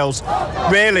women and girls,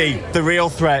 really the real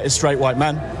threat is straight white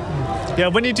men. Yeah,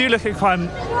 when you do look at crime,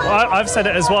 I've said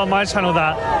it as well on my channel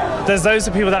that there's those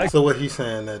of people that... So what he's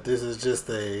saying, that this is just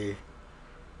a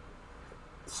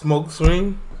smoke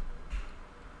screen?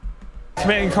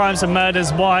 Committing crimes and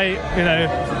murders, white, you know,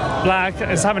 black,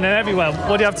 it's happening everywhere.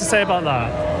 What do you have to say about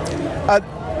that?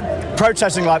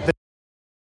 Protesting like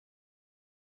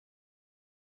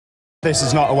this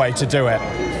is not a way to do it.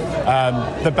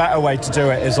 The better way to do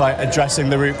it is like addressing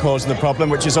the root cause of the problem,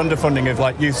 which is underfunding of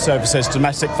like youth services,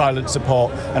 domestic violence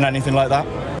support, and anything like that.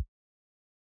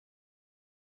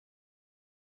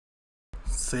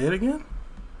 Say it again?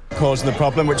 Cause of the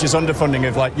problem, which is underfunding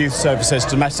of like youth services,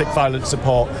 domestic violence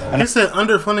support, and you said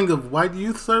underfunding of white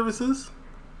youth services?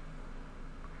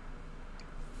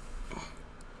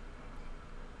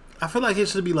 I feel like it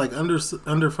should be like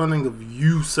underfunding of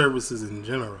youth services in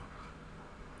general.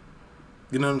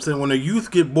 You know what I'm saying? When the youth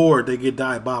get bored, they get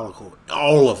diabolical.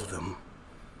 All of them.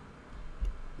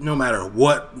 No matter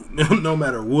what, no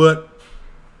matter what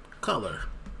color.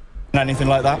 Anything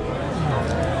like that.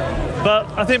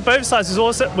 But I think both sides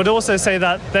would also say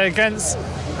that they're against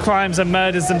crimes and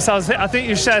murders themselves. I think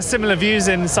you share similar views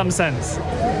in some sense.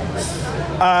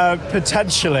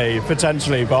 Potentially,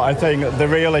 but I think the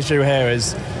real issue here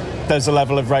is there's a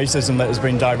level of racism that has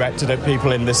been directed at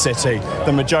people in this city.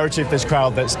 The majority of this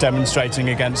crowd that's demonstrating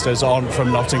against us aren't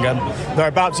from Nottingham. They're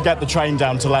about to get the train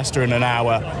down to Leicester in an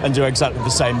hour and do exactly the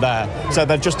same there. So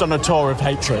they've just done a tour of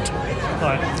hatred.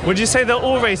 Right. Would you say they're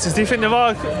all racist? Do you think there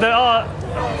are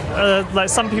like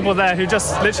some people there who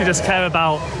literally just care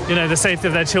about, you know, the safety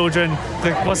of their children,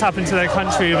 what's happened to their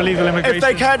country with illegal immigration? If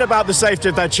they cared about the safety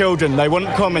of their children, they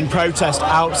wouldn't come and protest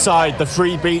outside the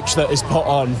free beach that is put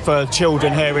on for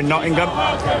children here in Nottingham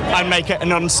and make it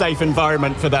an unsafe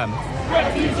environment for them.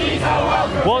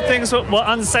 What things were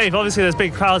unsafe? Obviously there's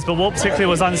big crowds, but what particularly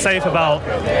was unsafe about?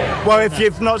 Well, if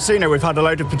you've not seen it, we've had a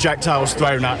load of projectiles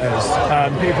thrown at us.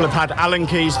 People have had Allen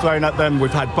keys thrown at them,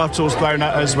 we've had bottles thrown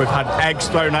at us, we've had eggs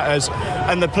thrown at us,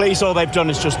 and the police, all they've done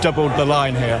is just doubled the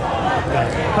line here.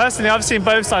 Personally, I've seen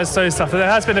both sides throw stuff, but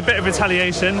there has been a bit of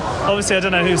retaliation. Obviously, I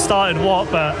don't know who started what,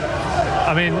 but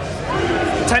I mean,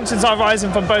 tensions are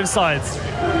rising from both sides.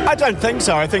 I don't think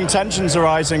so. I think tensions are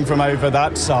rising from over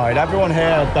that side. Everyone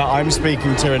here that I'm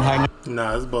speaking to and hanging...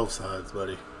 Nah, it's both sides,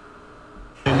 buddy.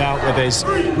 ...out with is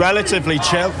relatively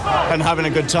chill and having a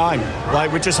good time.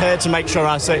 Like, we're just here to make sure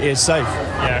our city is safe.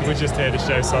 Yeah, we're just here to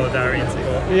show solidarity and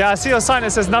support. Yeah, I see your sign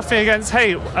that says nothing against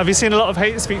hate. Have you seen a lot of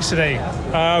hate speech today?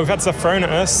 We've had stuff thrown at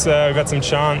us. We've had some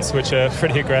chants which are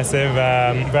pretty aggressive.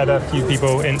 We've had a few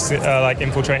people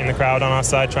infiltrating the crowd on our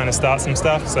side, trying to start some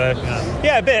stuff. So,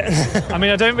 yeah, a bit. I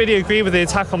mean, I don't really agree with the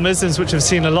attack on Muslims, which we've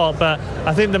seen a lot, but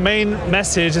I think the main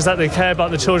message is that they care about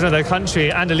the children of their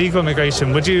country and illegal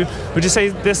immigration. Would you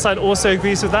say this side also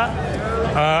agrees with that?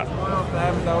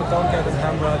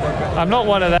 I'm not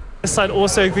one of them. This side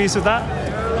also agrees with that?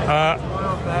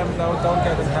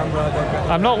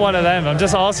 I'm not one of them. I'm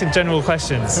just asking general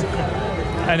questions.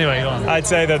 Anyway, go on. I'd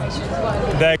say that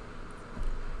they're...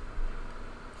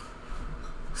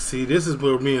 See, this is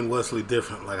where me and Wesley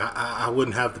different. Like, I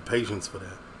wouldn't have the patience for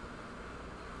that.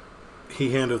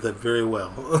 He handled that very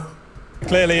well.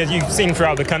 Clearly, as you've seen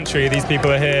throughout the country, these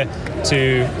people are here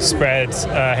to spread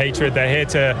hatred. They're here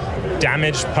to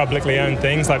damage publicly owned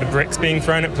things, like the bricks being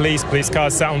thrown at police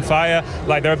cars set on fire.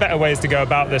 Like, there are better ways to go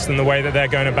about this than the way that they're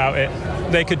going about it.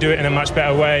 They could do it in a much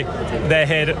better way. They're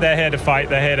here to fight,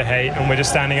 they're here to hate, and we're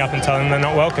just standing up and telling them they're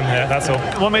not welcome here, that's all.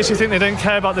 What makes you think they don't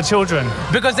care about the children?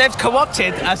 Because they've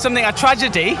co-opted a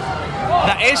tragedy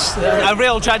that is a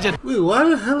real tragedy. Wait, why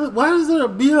is there a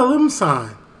BLM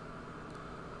sign?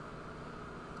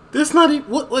 This not even...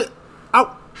 Wait,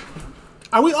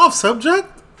 are we off subject?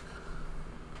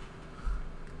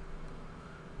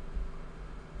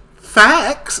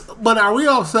 Facts, but are we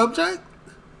off subject?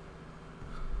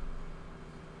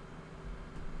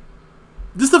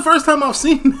 This is the first time I've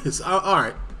seen this.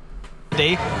 Alright.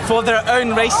 For their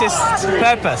own racist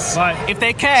purpose. Right. If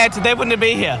they cared, they wouldn't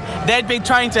be here. They'd be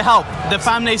trying to help the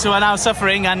families who are now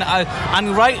suffering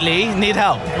and rightly need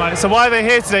help. Right. So why are they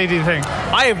here today, do you think?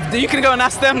 You can go and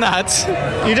ask them that.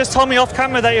 You just told me off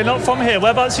camera that you're not from here.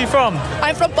 Whereabouts are you from?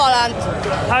 I'm from Poland.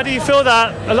 How do you feel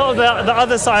that a lot of the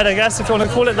other side, I guess, if you want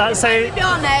to call it that, say... To be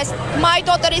honest, my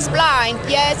daughter is blind,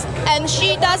 yes, and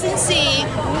she doesn't see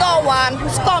no one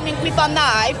who's coming with a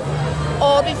knife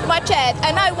or with machete,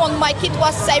 and I want my kid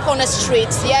was safe on the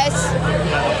streets, yes?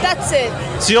 That's it.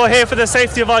 So you're here for the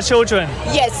safety of our children?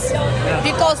 Yes,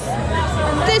 because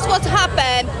this what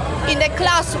happened in the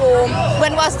classroom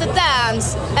when was the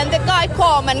dance, and the guy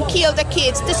come and kill the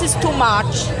kids. This is too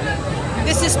much.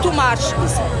 This is too much.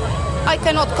 I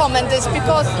cannot comment this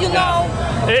because, you know...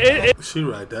 She's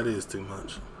right, that is too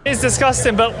much. It's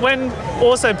disgusting, but when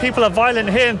also people are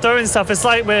violent here and throwing stuff, it's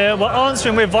like we're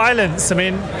answering with violence. I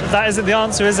mean, that isn't the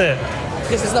answer, is it?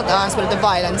 This is not the answer to the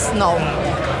violence, no.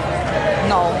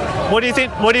 No. What do you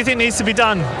think needs to be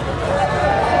done?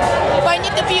 If I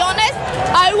need to be honest,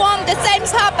 I want the same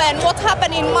happen what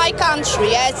happened in my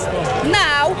country, yes.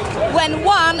 Now, when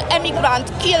one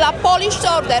immigrant kill a Polish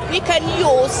soldier, we can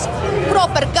use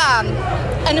proper gun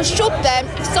and shoot them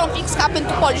if something's happened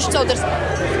to Polish soldiers.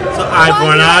 So eye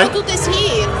for an eye? Why we cannot do this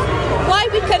here? Why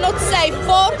we cannot say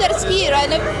borders here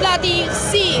and a bloody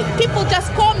sea? People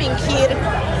just coming here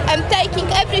and taking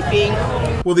everything.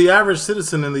 Well, the average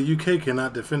citizen in the UK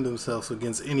cannot defend themselves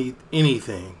against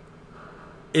anything,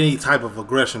 any type of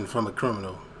aggression from a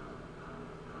criminal.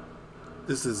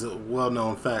 This is a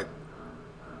well-known fact.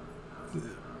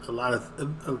 A lot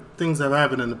of things have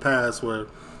happened in the past where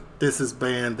this is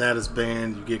banned, that is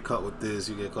banned, you get caught with this,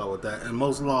 you get caught with that. And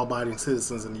most law-abiding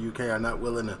citizens in the UK are not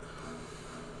willing to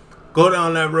go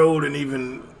down that road and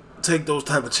even take those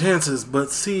type of chances. But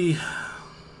see,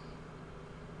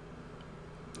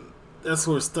 that's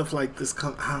where stuff like this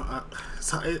comes. I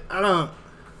don't.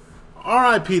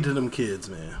 R.I.P. to them kids,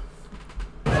 man.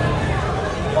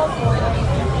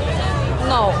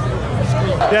 No.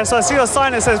 Yeah, so I see your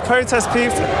sign that says protest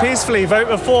peacefully, vote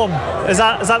reform. Is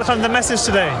that kind of the message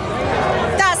today?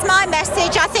 That's my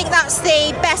message. I think that's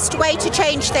the best way to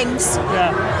change things.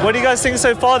 Yeah. What do you guys think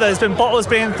so far? There's been bottles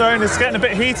being thrown. It's getting a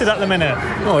bit heated at the minute.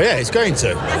 Oh yeah, it's going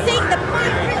to. I think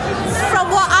from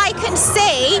what I can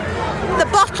see, the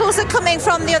bottles are coming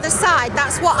from the other side.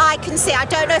 That's what I can see. I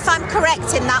don't know if I'm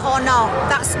correct in that or not.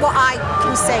 That's what I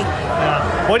can see.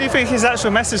 Yeah. What do you think his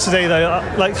actual message today, though?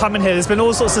 Like coming here, there's been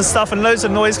all sorts of stuff and loads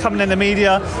of noise coming in the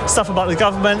media. Stuff about the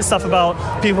government, stuff about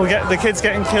the kids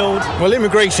getting killed. Well,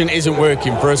 immigration isn't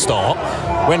working for a start.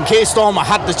 When Keir Starmer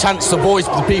had the chance to voice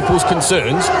the people's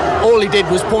concerns, all he did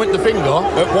was point the finger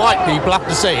at white people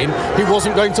after saying he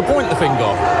wasn't going to point the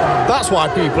finger. That's why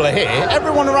people are here.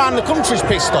 Everyone around the country's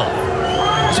pissed off.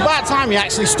 It's about time he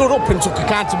actually stood up and took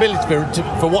accountability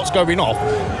for what's going on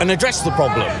and addressed the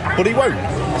problem, but he won't.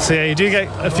 So yeah, you do get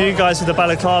a few guys with the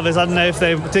balaclavas. I don't know if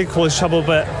they did cause trouble,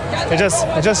 but it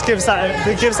just gives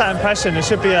that impression. It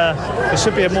should be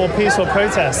a more peaceful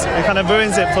protest. It kind of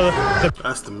ruins it for the.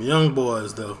 That's them young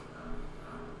boys though.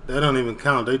 They don't even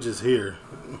count. They just here.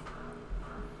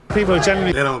 People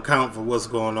generally. They don't count for what's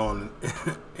going on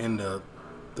in the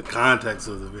context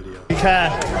of the video. We care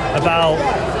about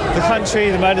the country,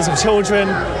 the murders of children,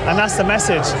 and that's the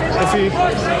message.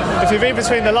 If you read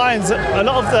between the lines, a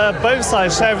lot of both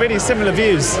sides share really similar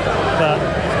views. But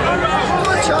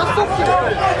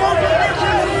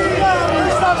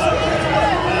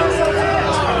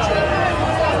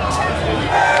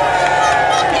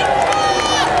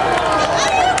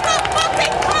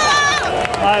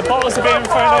bottles are being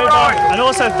thrown over and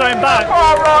also thrown back.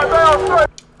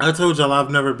 I told y'all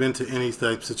I've never been to any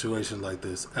type situation like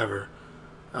this, ever.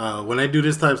 When they do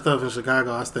this type of stuff in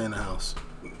Chicago, I stay in the house.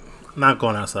 I'm not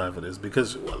going outside for this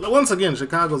because, once again,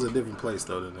 Chicago's a different place,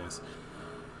 though, than this.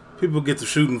 People get to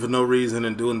shooting for no reason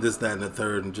and doing this, that, and the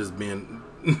third and just being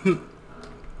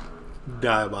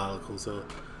diabolical, so...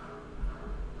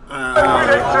 We have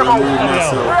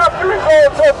to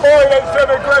resort to violence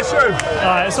and aggression.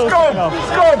 It's all scum,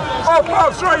 off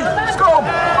our street, scum,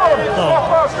 off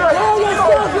our street,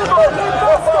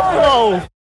 whoa!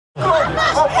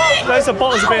 Loads of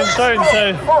bottles are being thrown,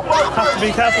 so have to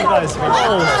be careful, guys.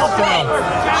 Oh, fucking hell.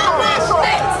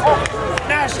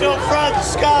 National Front,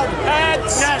 scum,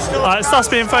 national. Alright, stuff's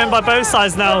being thrown by both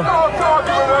sides now. They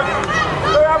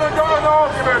haven't got an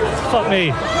argument. Fuck me.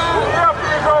 We have to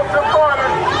resort to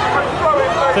violence.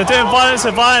 They're doing violence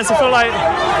with violence. I feel like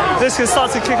this can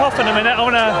start to kick off in a minute. I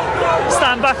want to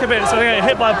stand back a bit so I don't get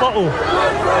hit by a bottle.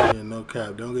 Yeah, no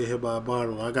cap. Don't get hit by a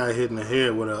bottle. I got hit in the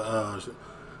head with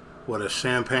a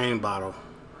champagne bottle.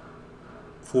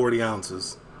 40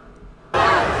 ounces.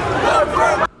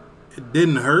 It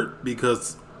didn't hurt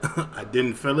because I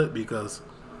didn't feel it because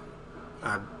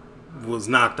I was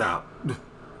knocked out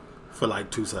for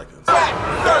like 2 seconds.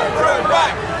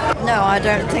 No, I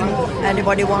don't think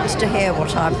anybody wants to hear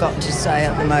what I've got to say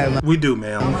at the moment. We do,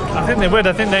 ma'am. I think they would.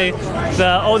 I think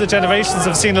the older generations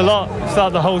have seen a lot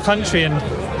throughout the whole country. And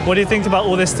what do you think about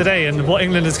all this today and what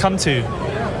England has come to?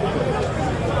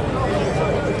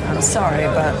 I'm sorry,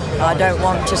 but I don't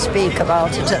want to speak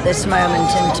about it at this moment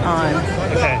in time.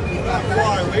 Okay.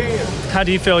 How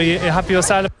do you feel? You happy or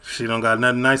sad? She don't got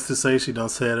nothing nice to say. She don't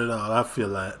say it at all. I feel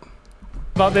that.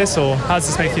 About this, or how does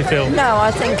this make you feel? No,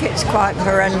 I think it's quite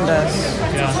horrendous.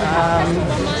 Yeah.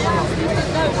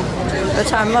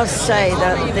 But I must say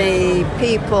that the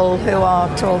people who are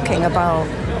talking about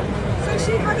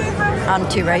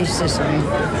anti-racism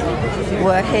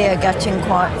were here getting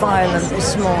quite violent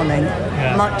this morning,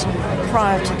 much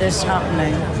prior to this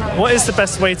happening. What is the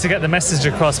best way to get the message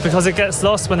across? Because it gets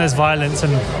lost when there's violence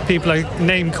and people are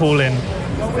name-calling.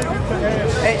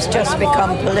 It's just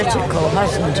become political,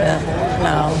 hasn't it,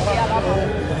 now?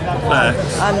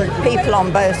 Facts. And people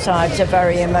on both sides are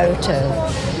very emotive.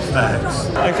 Facts.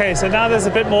 Okay, so now there's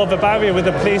a bit more of a barrier with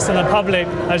the police and the public,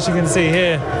 as you can see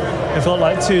here. We've got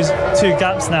like two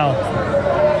gaps now.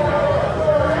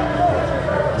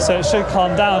 So it should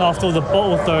calm down after all the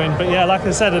bottle throwing. But yeah, like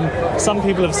I said, and some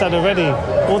people have said already,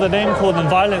 all the name calling and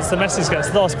violence, the message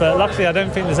gets lost. But luckily, I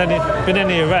don't think there's been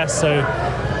any arrests, so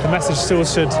the message still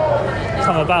should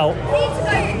come about.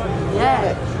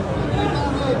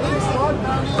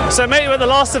 So, mate, you're at the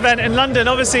last event in London.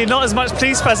 Obviously, not as much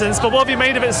police presence, but what have you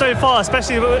made of it so far,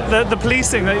 especially the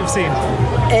policing that you've seen?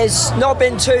 It's not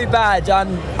been too bad.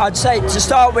 I'd say to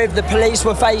start with, the police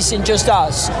were facing just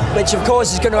us, which of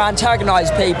course is going to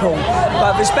antagonise people.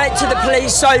 But with respect to the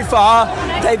police so far,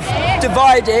 they've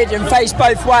divided and faced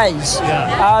both ways.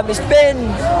 Yeah. It's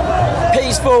been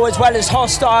peaceful as well as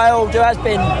hostile. There has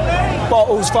been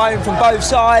bottles thrown from both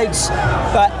sides,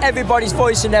 but everybody's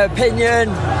voicing their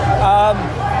opinion.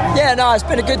 Yeah, no, it's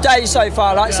been a good day so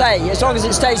far. Like I say, as long as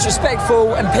it stays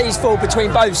respectful and peaceful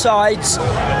between both sides,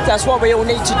 that's what we all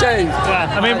need to do.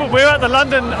 Yeah, I mean, we're at the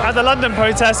London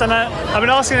protest, and I've been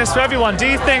asking this for everyone. Do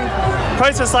you think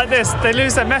protests like this, they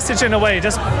lose their message in a way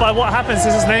just by what happens?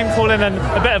 There's this name calling and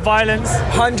a bit of violence.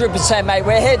 100%, mate.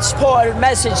 We're here to support a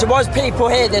message. There was people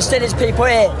here, there still is people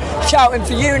here shouting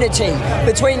for unity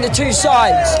between the two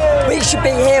sides. We should be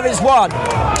here as one. Do you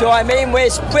know what I mean? We're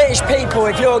British people.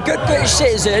 If you're a good British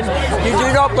citizen, you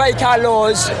do not break our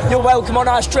laws, you're welcome on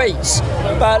our streets.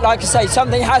 But like I say,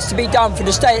 something has to be done for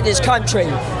the state of this country,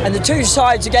 and the two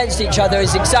sides against each other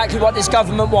is exactly what this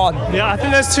government want. Yeah, I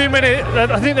think there's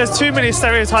too many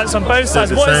stereotypes on both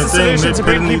sides. What is the solution to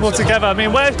bring people together? I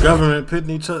mean, where government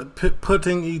putting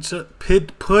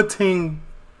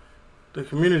the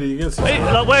community against each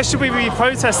other. Like, where should we be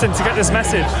protesting to get this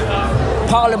message?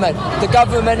 Parliament. The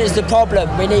government is the problem.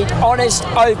 We need honest,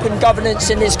 open governance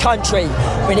in this country.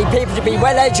 We need people to be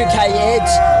well educated,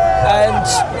 and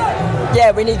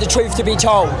yeah, we need the truth to be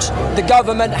told. The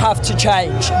government have to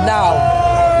change now.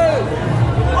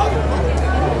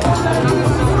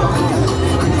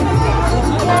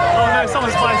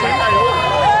 Someone's fighting.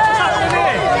 What's happening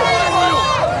here?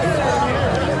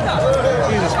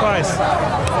 Jesus Christ.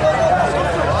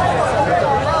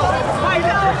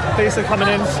 Police are coming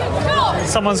in.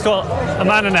 Someone's got a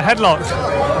man in a headlock. I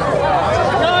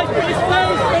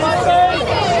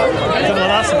don't know what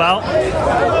that's about.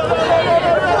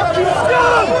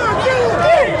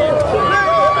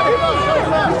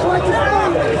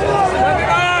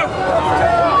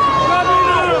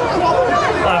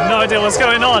 I have no idea what's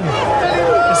going on.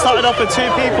 It started off with 2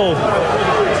 people.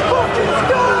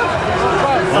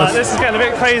 This is getting a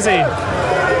bit crazy.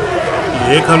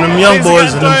 Here come them young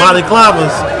boys and them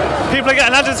balaclavas. People are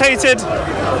getting agitated.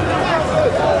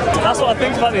 That's what I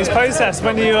think about these protests.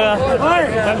 When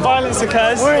violence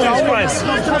occurs, Jesus Christ.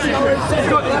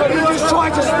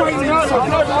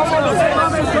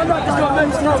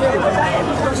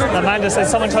 Amanda said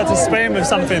someone tried to spray him with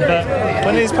something, but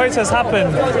when these protests happen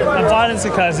and violence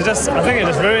occurs, I think it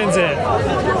just ruins it.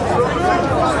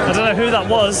 I don't know who that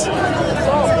was.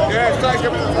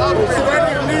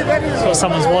 It's got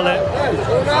someone's wallet.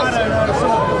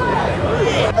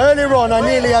 Earlier on, I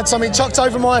nearly had something chucked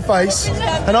over my face,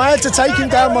 and I had to take him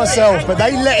down myself, but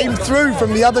they let him through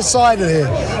from the other side of here.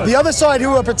 The other side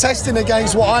who were protesting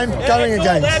against what I'm going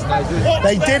against.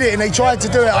 They did it, and they tried to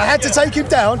do it. I had to take him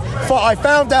down, but I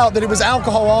found out that it was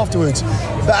alcohol afterwards.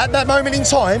 But at that moment in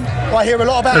time, I hear a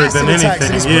lot about acid attacks,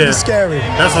 and it's pretty scary.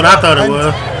 That's what I thought it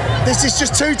was. This is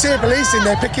just two-tier policing.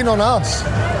 They're picking on us.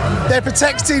 They're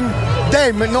protecting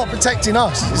them, but not protecting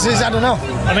us. I don't know.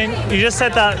 I mean, you just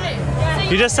said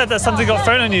that something got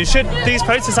thrown on you. Should these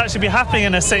protests actually be happening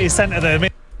in a city centre though? I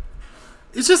mean,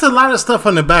 it's just a lot of stuff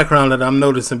in the background that I'm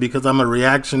noticing because I'm a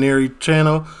reactionary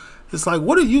channel. It's like,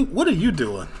 what are you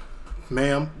doing,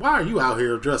 ma'am? Why are you out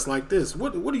here dressed like this?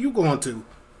 What are you going to?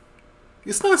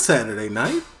 It's not Saturday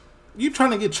night. You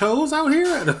trying to get chose out here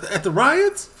at the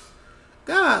riots?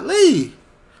 Golly,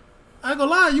 I ain't gonna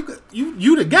lie,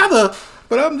 you together,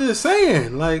 but I'm just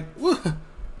saying, like, what?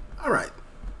 All right,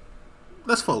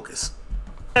 let's focus.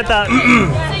 You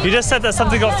just said that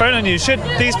something got thrown on you. Should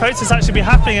these protests actually be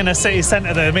happening in a city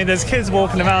centre though? I mean, there's kids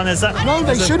walking around. No,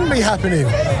 they shouldn't be happening.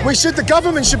 The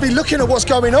government should be looking at what's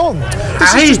going on.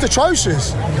 This is just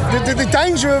atrocious.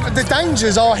 The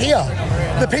dangers are here.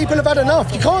 The people have had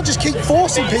enough. You can't just keep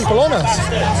forcing people on us.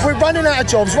 We're running out of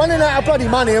jobs, running out of bloody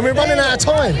money, and we're running out of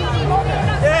time.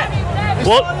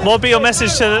 What would be your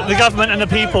message to the government and the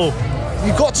people?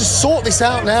 You've got to sort this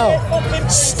out now.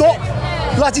 Stop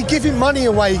bloody giving money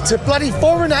away to bloody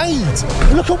foreign aid.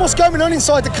 Look at what's going on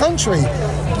inside the country.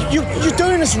 You're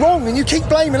doing us wrong, and you keep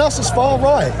blaming us as far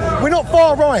right. We're not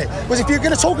far right. Because if you're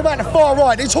going to talk about the far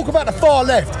right, then talk about the far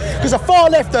left. Because the far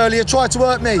left earlier tried to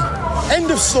hurt me. End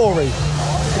of story.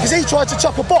 Because he tried to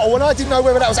chuck a bottle and I didn't know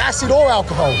whether that was acid or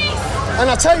alcohol. And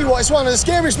I tell you what, it's one of the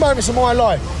scariest moments of my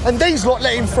life. And these lot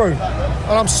let him through.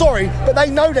 And I'm sorry, but they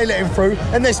know they let him through,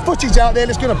 and there's footage out there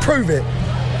that's going to prove it.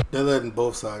 They're letting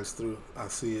both sides through. I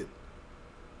see it.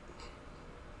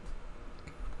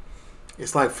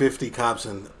 It's like 50 cops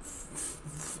and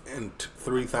and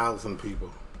 3,000 people.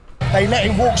 They let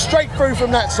him walk straight through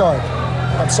from that side.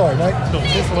 I'm sorry, mate.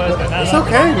 It's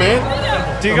okay,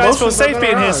 man. Do you guys feel Emotions are safe gonna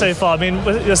being here rise. so far? I mean,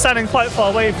 you're standing quite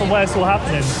far away from where it's all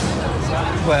happening.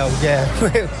 Well, yeah,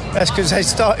 that's because they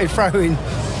started throwing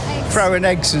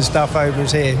eggs and stuff over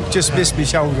us here. Just missed my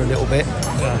shoulder a little bit.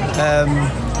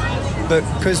 But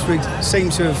because we seem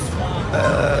to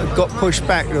have got pushed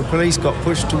back, the police got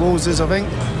pushed towards us, I think.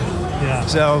 Yeah.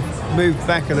 So I've moved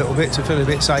back a little bit to feel a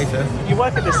bit safer. You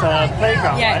work at this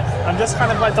playground, Yeah. right? I'm just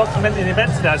kind of like documenting the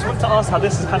event today. I just want to ask how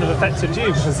this has kind of affected you,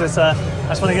 because it's, I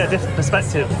just want to get a different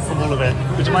perspective from all of it.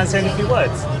 Would you mind saying a few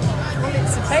words? Well,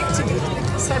 it's affected it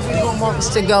because everyone wants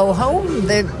to go home.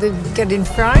 They're getting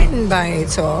frightened by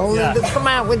it all. Yeah. They come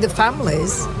out with the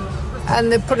families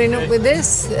and they're putting up with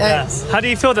this. Yeah. How do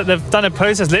you feel that they've done a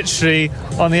protest literally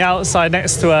on the outside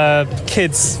next to a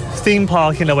kids' theme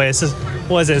park in a way? It's just,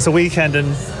 what is it? It's a weekend and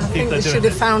I think people they are should doing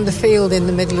have it. found a field in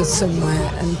the middle of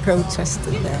somewhere and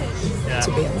protested there,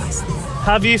 to be honest.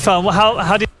 How have you found?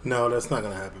 How do you... No, that's not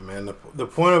going to happen, man. The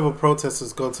point of a protest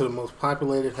is go to the most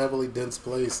populated, heavily dense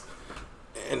place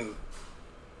and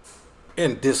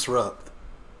disrupt.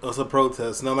 It's a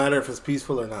protest, no matter if it's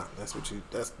peaceful or not. That's what you.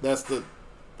 That's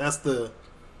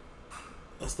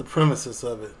the premises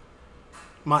of it.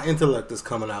 My intellect is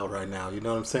coming out right now. You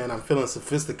know what I'm saying? I'm feeling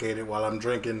sophisticated while I'm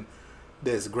drinking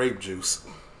this grape juice.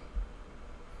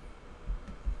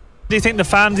 Do you think the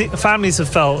families have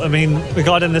felt, I mean,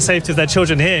 regarding the safety of their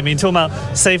children here? I mean, talking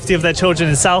about safety of their children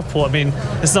in Southport, I mean,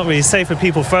 it's not really safe for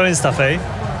people throwing stuff, eh?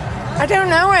 I don't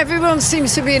know, everyone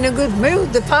seems to be in a good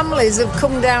mood. The families have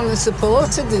come down and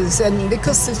supported us, and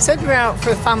because they've said we're out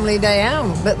for a family day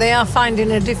out, but they are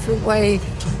finding a different way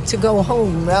to go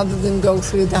home rather than go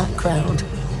through that crowd.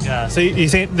 Yeah, so you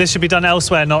think this should be done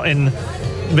elsewhere, not in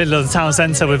the middle of the town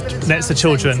centre with next to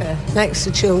children? Next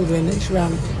to children, it's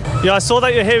run. Yeah, I saw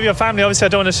that you're here with your family. Obviously, I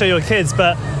don't want to show your kids,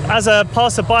 but as a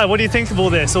passerby, what do you think of all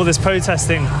this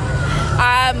protesting?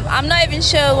 I'm not even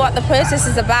sure what the process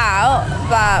is about,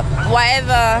 but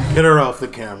whatever. Get her off the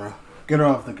camera. Get her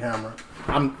off the camera.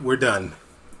 We're done.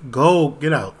 Go,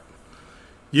 get out.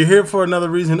 You're here for another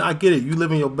reason. I get it. You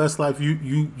living your best life.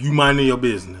 You minding your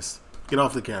business. Get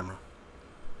off the camera.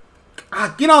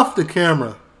 Get off the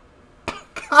camera.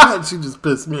 God, she just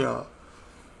pissed me off.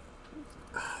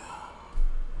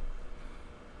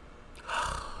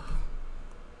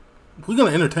 We're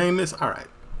gonna entertain this? All right.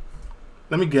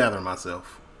 Let me gather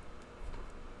myself.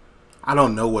 I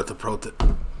don't know what to protest.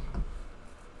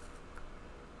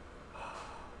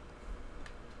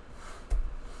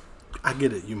 I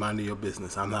get it. You minding your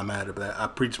business. I'm not mad at that. I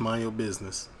preach mind your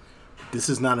business. This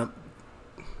is not a...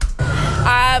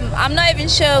 I'm not even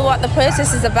sure what the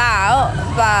process is about,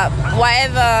 but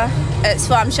whatever it's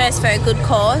for, I'm sure it's for a good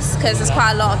cause because there's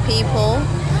quite a lot of people.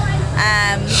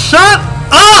 Shut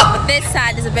up! But this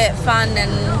side is a bit fun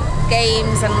and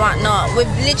games and whatnot. We've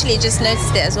literally just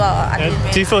noticed it as well.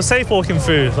 Do you feel safe walking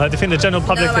through? Like, do you think the general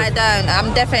public... No, I don't.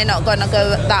 I'm definitely not going to go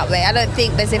that way. I don't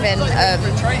think there's even...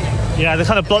 yeah, they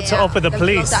kind of blocked it off with the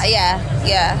police. Yeah.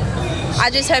 I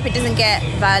just hope it doesn't get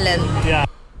violent. Yeah.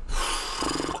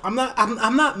 I'm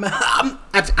not mad.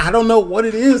 I don't know what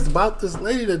it is about this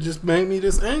lady that just made me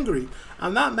this angry.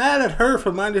 I'm not mad at her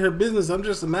for minding her business. I'm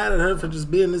just mad at her for just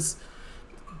being this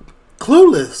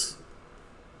clueless.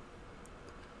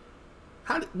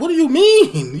 What do you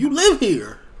mean? You live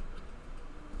here.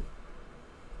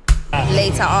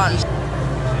 Later on.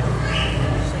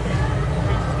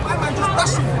 Why am I just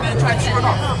dashing from there trying to run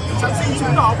off? So I'm saying to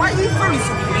him, no, why are you throwing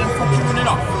something and fucking running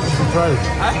off?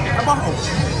 A bottle.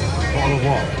 Bottle of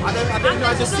what? I don't know,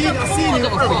 I just seen you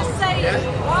throw it.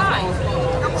 Why?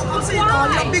 I'm saying,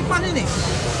 you're a big man, innit?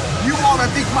 You are a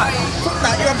big man. Fuck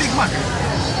that, you're a big man.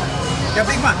 You're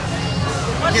a big man.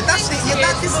 This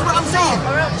is what I'm saying.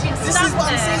 This is what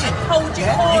I'm saying.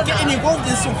 You're getting involved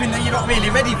in something that you're not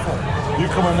really ready for. You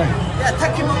come on then. Yeah,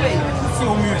 take him away. What's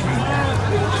your movement?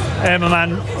 Hey, my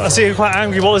man, I see you're quite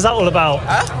angry. What was that all about?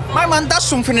 My man does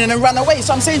something and then ran away.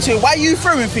 So I'm saying to you, why are you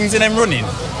throwing things and then running?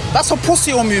 That's a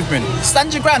pussy or movement.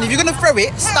 Stand your ground. If you're going to throw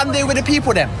it, stand there with the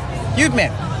people then. You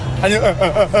men. And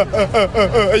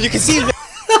you can see...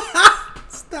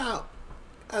 Stop.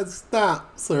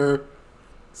 Stop, sir.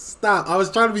 Stop. I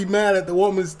was trying to be mad at the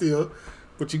woman still,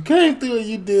 but you came through and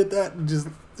you did that and just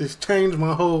changed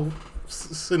my whole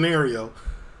scenario.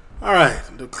 All right.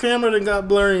 The camera then got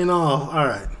blurry and all. All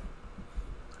right.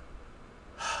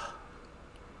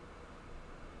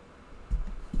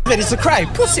 Ready to cry.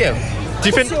 Pussy. Do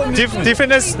you think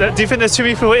there's two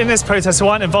people in this protest who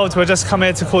aren't involved who are just come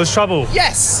here to cause trouble?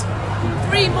 Yes.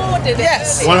 3 more did it.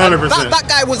 Yes. 100%. That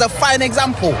guy was a fine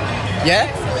example.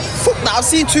 Yeah? Fuck that, I've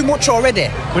seen too much already.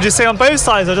 Would you say on both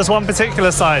sides or just one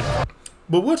particular side?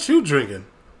 But what you drinking?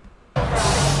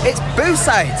 It's both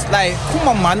sides. Like, come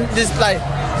on, man. Just like,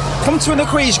 come to an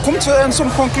equation, come to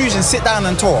some conclusion, sit down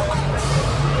and talk.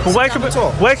 But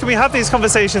where can we have these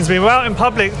conversations? We're out in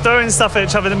public throwing stuff at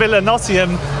each other in the middle of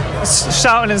Nottingham,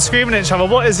 shouting and screaming at each other.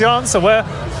 What is the answer?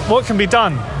 What can be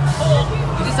done?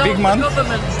 Big man.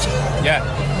 Yeah.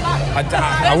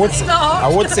 I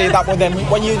would say that, but then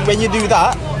when you do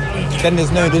that, then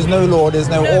there's no law, there's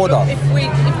no order. If we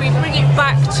bring it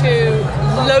back to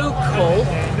local,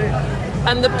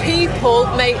 and the people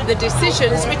make the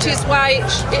decisions, which is why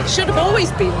it should have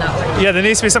always been that way. Yeah, there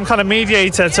needs to be some kind of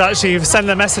mediator to actually send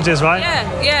the messages, right?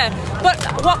 Yeah. But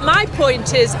what my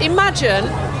point is, imagine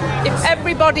if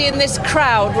everybody in this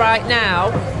crowd right now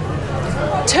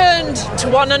turned to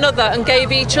one another and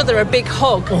gave each other a big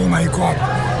hug. Oh my God,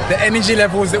 the energy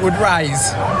levels that would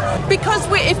rise. Because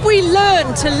if we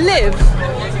learn to live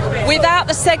without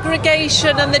the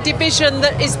segregation and the division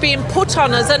that is being put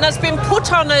on us and has been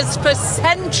put on us for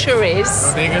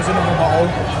centuries.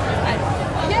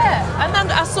 Yeah, and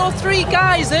then I saw 3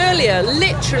 guys earlier,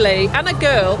 literally, and a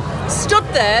girl, stood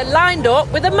there, lined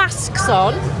up with the masks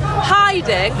on,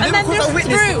 hiding, and then because I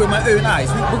witnessed it with my own eyes,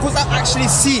 because I've actually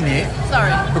seen it.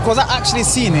 Because I've actually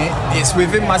seen it, it's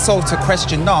within myself to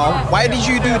question, no, why did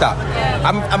you do that?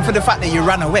 I'm for the fact that you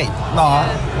ran away. No.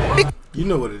 You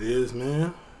know what it is,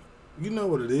 man. You know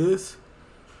what it is.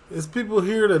 It's people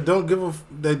here that don't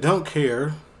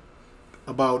care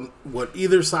about what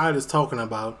either side is talking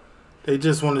about. They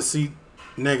just want to see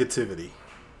negativity.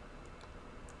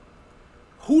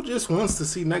 Who just wants to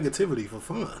see negativity for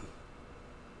fun?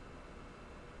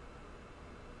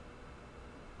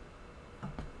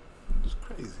 It's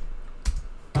crazy.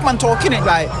 Man talking it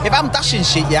like, if I'm dashing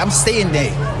shit, yeah, I'm staying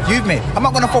there. You me. I'm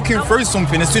not gonna fucking throw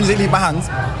something as soon as it leaves my hands.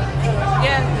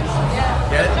 Yeah.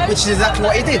 Which is exactly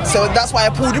what he did. So that's why I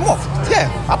pulled him off. Yeah,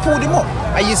 I pulled him off.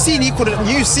 And you seen he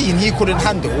couldn't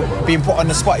handle being put on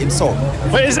the spot himself.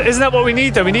 But isn't that what we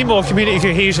need though? We need more community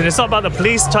cohesion. It's not about the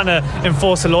police trying to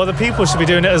enforce the law. The people should be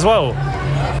doing it as well.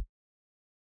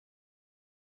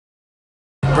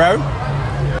 Bro?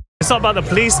 It's not about the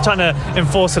police trying to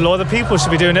enforce the law. The people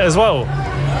should be doing it as well.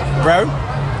 Bro?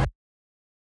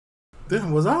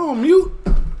 Damn, was I on mute?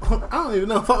 I don't even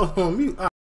know if I was on mute.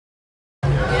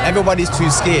 Everybody's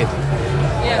too scared.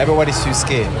 Everybody's too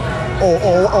scared.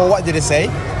 Or what did it say?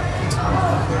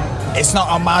 It's not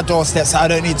on my doorstep, so I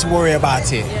don't need to worry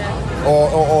about it.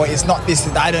 Or it's not this,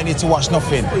 I don't need to watch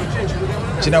nothing.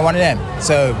 Do you know one of them?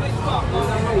 So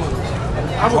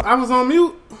I was on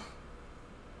mute.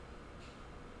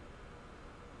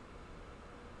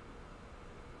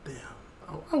 Damn,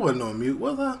 I wasn't on mute,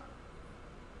 was I?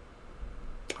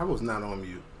 I was not on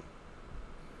mute.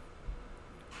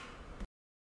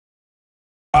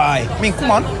 I mean,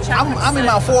 come on. I'm in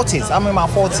my 40s. I'm in my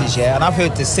 40s, yeah, and I've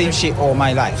heard the same shit all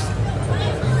my life.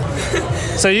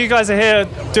 So you guys are here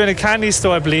doing a candy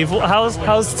store, I believe.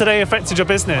 How's today affected your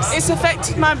business? It's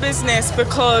affected my business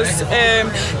because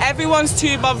everyone's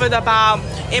too bothered about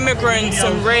immigrants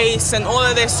and race and all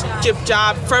of this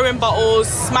jib-jab, throwing bottles,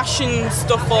 smashing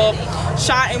stuff up,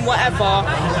 shouting whatever.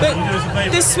 But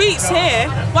there's sweets here.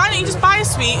 Why don't you just buy a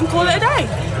sweet and call it a day?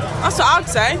 That's what I'd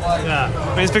say. Yeah.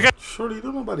 I mean, it's because Shorty,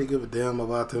 don't nobody give a damn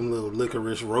about them little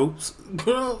licorice ropes.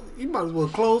 Bro, you might as well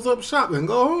close up shop and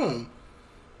go home.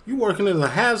 You working in a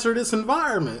hazardous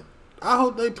environment. I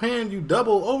hope they paying you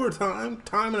double overtime,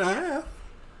 time and a half.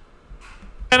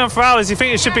 And for hours, you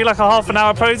think it should be like a half an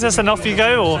hour protest and off you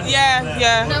go, or?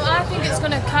 Yeah. No, I think it's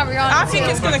going to carry on. I think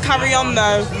it's going to carry on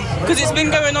though, because it's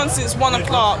been going on since 1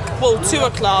 o'clock. Well, 2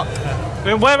 o'clock. I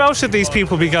mean, where else should these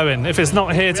people be going if it's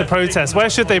not here to protest? Where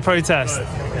should they protest?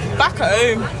 Back at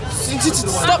home.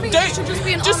 Stop! Or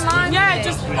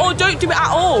don't do it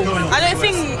at all. I don't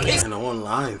think it's an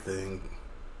online thing.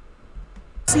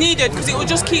 It's needed because it will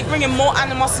just keep bringing more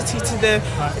animosity to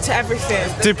everything.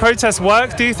 Do protests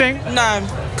work? Do you think? No,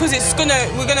 because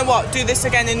we're gonna what? Do this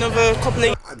again in another couple of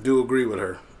years. I do agree with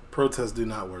her. Protests do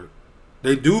not work.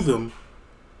 They do them,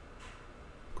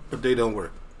 but they don't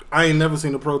work. I ain't never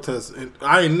seen a protest, and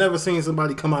I ain't never seen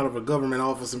somebody come out of a government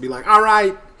office and be like, all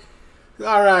right,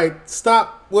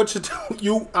 stop what you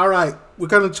do. All right, we're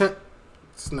gonna check.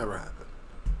 It's never happened.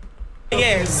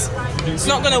 Yes, it's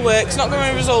not going to work. It's not going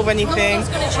to resolve anything.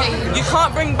 You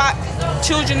can't bring back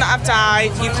children that have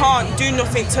died. You can't do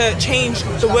nothing to change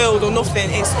the world or nothing.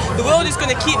 The world is going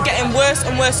to keep getting worse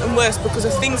and worse and worse because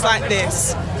of things like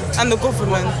this. and the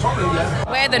government.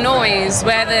 We're the noise,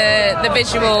 we're the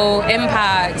visual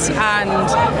impact, and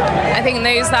I think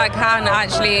those that can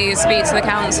actually speak to the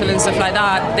council and stuff like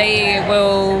that, they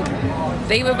will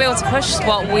be able to push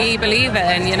what we believe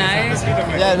in, you know?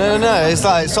 Yeah, no, it's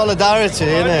like solidarity,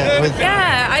 isn't it? With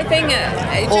yeah, I think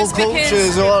all just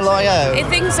cultures, all like, yeah. If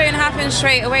things don't happen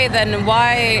straight away, then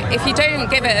why, if you don't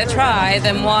give it a try,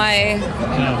 then why,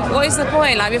 what is the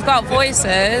point? Like, we've got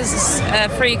voices, a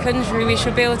free country, we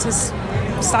should be able to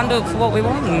stand up for what we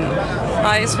want.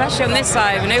 Like, especially on this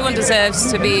side, no one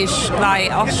deserves to be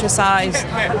like ostracised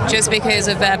just because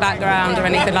of their background or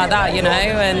anything like that, you know?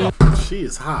 And she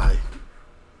is high.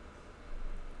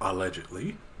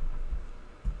 Allegedly.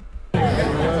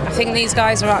 I think these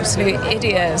guys are absolute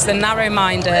idiots. They're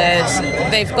narrow-minded.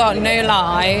 They've got no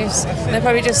lives. They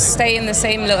probably just stay in the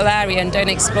same little area and don't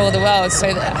explore the world.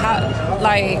 So, they're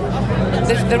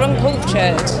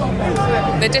uncultured.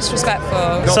 They're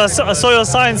disrespectful. So I saw your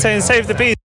sign saying "Save the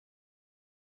bees."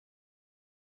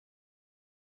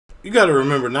 You got to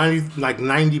remember,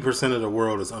 90% of the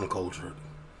world is uncultured.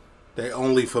 They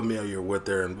only familiar with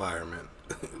their environment.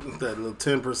 That little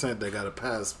 10% that got a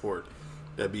passport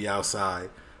that be outside.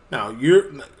 Now, you're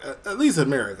at least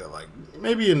America, like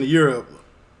maybe in Europe,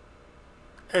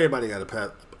 everybody got a pass.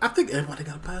 I think everybody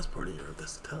got a passport in Europe.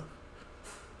 That's tough.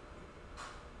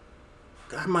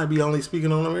 I might be only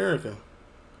speaking on America.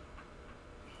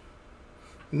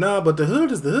 Nah, but the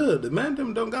hood is the hood. The man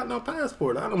them don't got no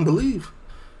passport. I don't believe.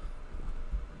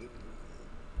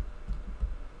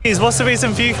 What's the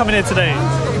reason for you coming here today?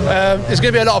 There's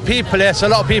going to be a lot of people here, so a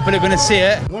lot of people are going to see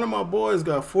it. One of my boys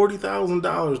got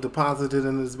 $40,000 deposited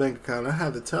in his bank account. I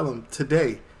had to tell him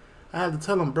today.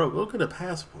 Bro, go get a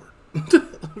passport.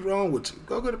 What's wrong with you?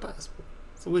 Go get a passport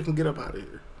so we can get up out of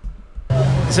here.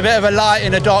 It's a bit of a light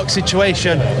in a dark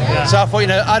situation. Yeah. So I thought,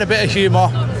 add a bit of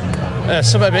humour,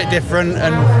 something a bit different,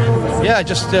 and yeah,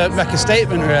 just make a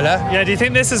statement, really. Yeah, do you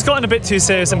think this has gotten a bit too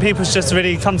serious and people should just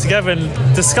really come together and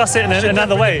discuss it in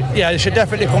another way? Yeah, they should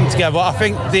definitely come together. I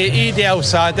think the EDL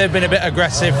side, they've been a bit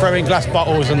aggressive, throwing glass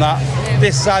bottles and that.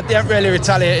 This side, they haven't really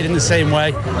retaliated in the same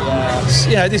way.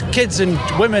 These kids and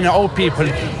women and old people,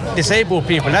 disabled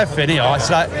people and everything, it's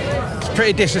like, it's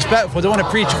pretty disrespectful. They want to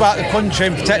preach about the country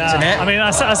and protecting it. I mean, I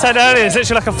said earlier, it's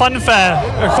literally like a fun fair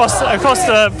across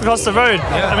the road.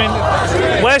 Yeah. I mean,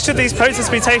 where should these protests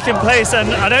be taking place?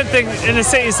 And I don't think in the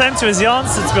city centre is the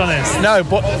answer, to be honest. No,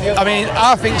 but I mean,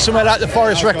 I think somewhere like the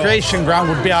Forest Recreation Ground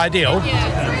would be ideal.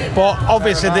 But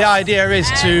obviously, the idea is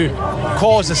to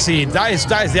cause a scene. That is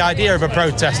the idea of a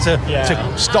protest, to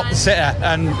stop the city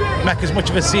and make as much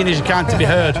of a scene as you can to be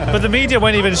heard. But the media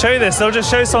won't even show this. They'll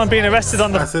just show someone being arrested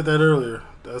on the... I said that earlier.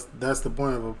 That's the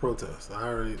point of a protest. I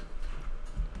already...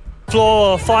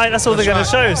 floor or fight, that's all they're going to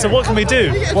show. So what can we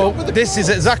do? Well, this is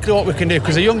exactly what we can do,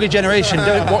 because the younger generation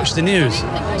don't watch the news.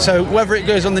 So whether it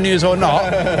goes on the news or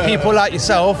not, people like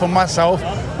yourself and myself,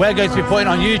 we're going to be putting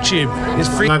on YouTube. It's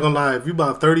free. I'm not gonna lie, if you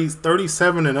about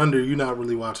 37 and under, you're not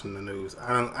really watching the news.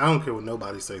 I don't care what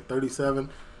nobody say. 37.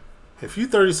 If you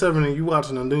 37 and you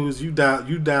watching the news, you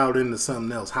dialed into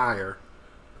something else higher.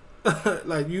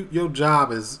 Like your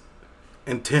job is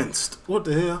intense. What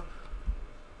the hell?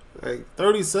 Like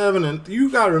 37, and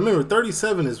you gotta remember,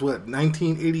 37 is what,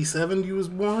 1987 you was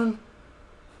born?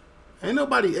 Ain't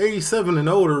nobody 87 and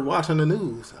older watching the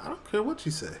news. I don't care what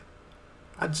you say.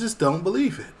 I just don't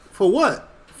believe it. For what?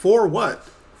 For what?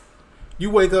 You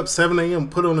wake up 7 a.m.,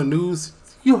 put on the news,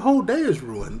 your whole day is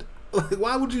ruined. Like,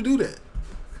 why would you do that?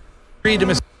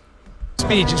 Freedom of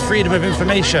speech, it's freedom of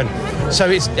information. So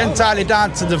it's entirely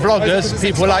down to the vloggers,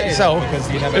 people like yourself,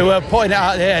 who are putting it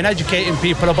out there and educating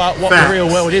people about what the real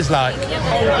world is like.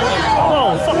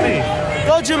 Oh, fuck me.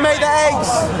 Roger made the eggs.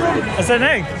 That's an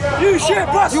egg? You shit,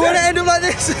 bastard. You want to end up like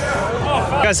this?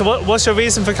 Guys, so what's your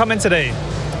reason for coming today?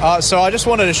 So I just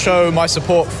wanted to show my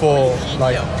support for,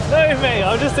 like... No, mate,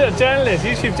 I'm just a journalist,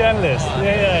 YouTube journalist.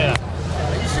 Yeah.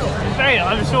 Mate,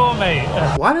 I'm sure, mate.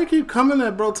 Why they keep coming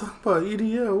at bro talking about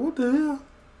EDL? What the hell?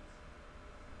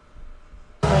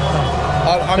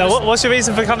 What's your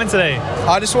reason for coming today?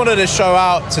 I just wanted to show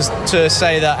out to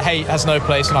say that hate has no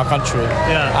place in our country.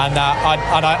 Yeah. And that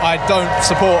I don't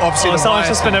support, obviously. Someone's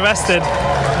just been arrested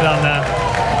down there.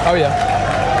 Oh yeah.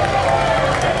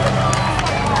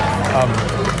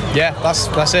 Yeah, that's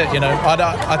it.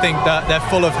 I think that they're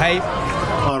full of hate.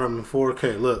 Caught him in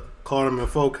 4K. Look, caught him in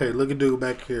 4K. Look at dude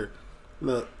back here.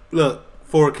 Look,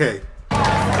 4K.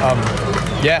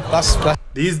 Yeah, that's.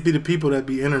 These be the people that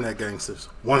be internet gangsters.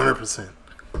 100%.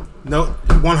 No,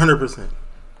 100%.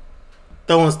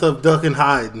 Throwing stuff, ducking,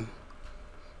 hiding.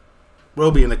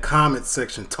 Bro be in the comments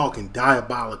section talking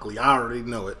diabolically. I already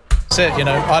know it. That's it, you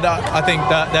know. I think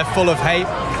that they're full of hate,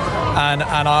 and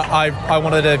I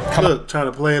wanted to come Look, trying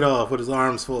to play it off with his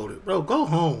arms folded. Bro, go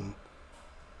home.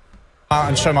 out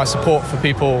and show my support for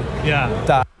people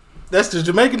that. That's the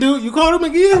Jamaican dude? You called him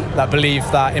again? That believe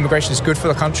that immigration is good for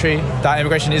the country, that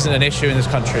immigration isn't an issue in this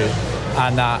country,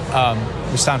 and that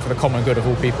we stand for the common good of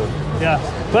all people. Yeah,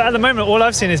 but at the moment, all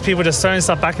I've seen is people just throwing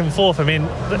stuff back and forth. I mean,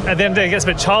 at the end of the day, it gets a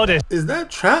bit childish. Is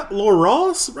that Trap Lil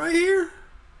Ross right here?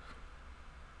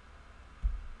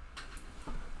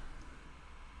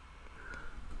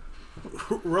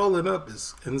 Rolling Up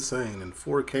is insane in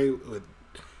 4K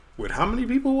with how many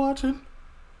people watching?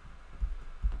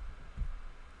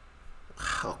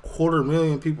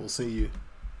 250,000 people see you.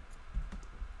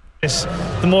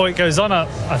 The more it goes on,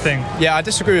 I think. Yeah, I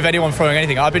disagree with anyone throwing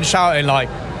anything. I've been shouting like,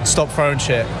 stop throwing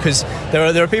shit, because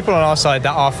there are people on our side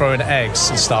that are throwing eggs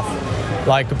and stuff.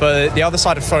 Like, but the other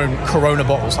side have thrown Corona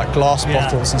bottles, like glass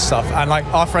bottles and stuff. And like,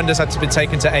 our friend has had to be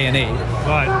taken to A&E,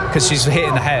 right? Because she's hit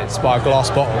in the head by a glass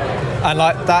bottle, and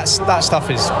like that stuff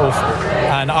is awful.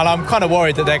 And I'm kind of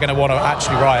worried that they're going to want to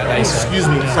actually riot later. Excuse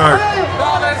me, sorry.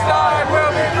 Palestine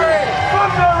will be free. From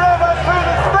the river to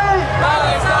the sea.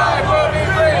 Palestine will be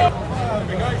free.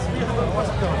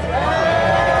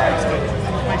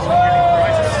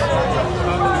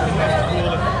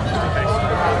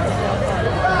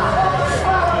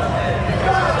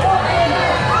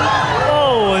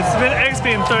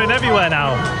 Being thrown everywhere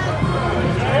now,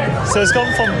 so it's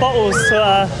gone from bottles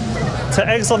to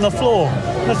eggs on the floor.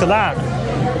 Look at that,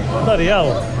 bloody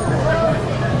hell!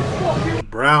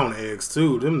 Brown eggs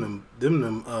too. Them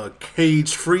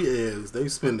cage-free eggs. They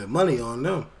spending money on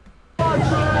them.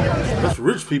 That's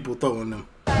rich people throwing them.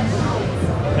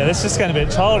 Yeah, this is just getting a bit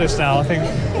childish now. I think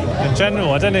in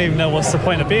general, I don't even know what's the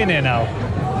point of being here now.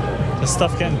 The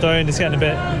stuff getting thrown is getting a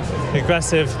bit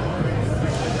aggressive.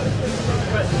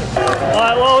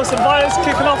 Alright, well, some violence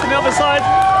kicking off on the other side.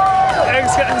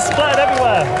 Eggs getting splattered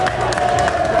everywhere.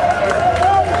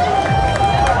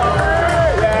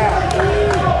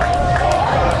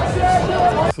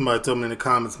 Somebody told me in the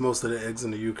comments most of the eggs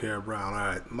in the UK are brown.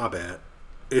 Alright, my bad.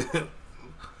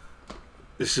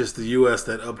 It's just the US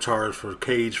that upcharge for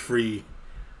cage-free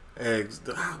eggs.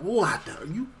 What are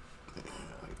you?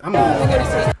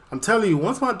 I'm telling you,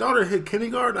 once my daughter hit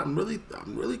kindergarten, I'm really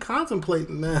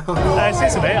contemplating now. I see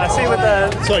some, I see with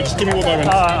the. Sorry, just give me one moment.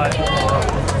 Alright.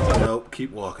 Nope,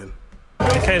 keep walking.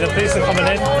 Okay, the police are coming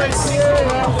in.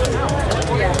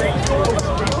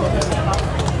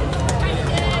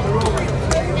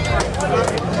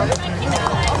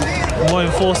 More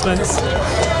enforcements.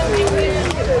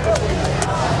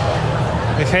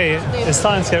 Okay, it's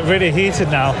starting to get really heated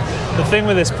now. The thing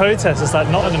with this protest is that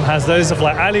Nottingham has loads of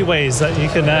like alleyways that you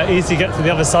can easily get to the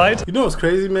other side. You know what's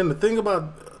crazy, man? The thing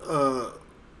about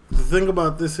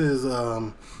this is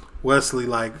Wesley,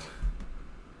 like,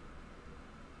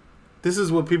 this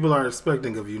is what people are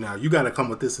expecting of you now. You got to come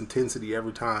with this intensity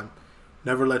every time.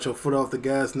 Never let your foot off the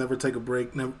gas. Never take a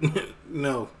break. Never,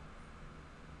 no.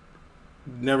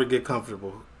 Never get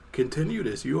comfortable. Continue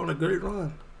this. You're on a great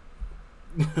run.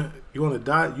 You want to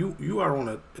die? You are on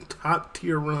a top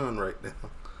tier run right now.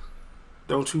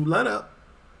 Don't you let up.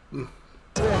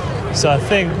 So I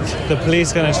think the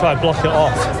police are going to try to block it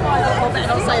off.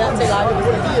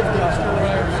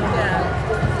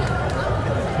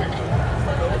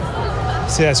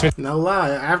 So yeah, now lie.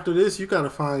 After this, you got to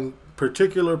find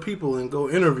particular people and go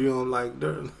interview them. Like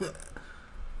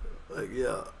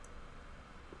yeah.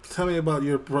 Tell me about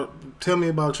your.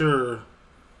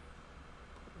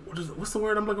 What's the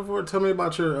word I'm looking for? Tell me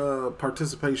about your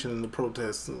participation in the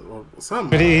protests or something.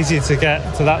 Pretty easy to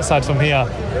get to that side from here,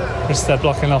 which they're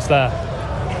blocking off there.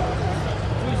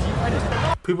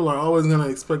 People are always going to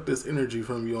expect this energy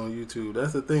from you on YouTube.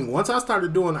 That's the thing. Once I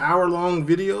started doing hour-long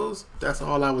videos, that's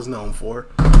all I was known for.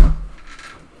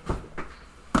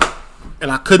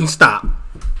 And I couldn't stop.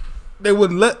 They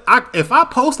wouldn't let... if I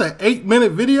post an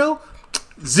 8-minute video,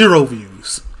 0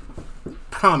 views.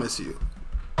 Promise you.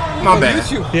 My bad.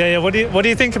 Yeah. What do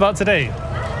you think about today?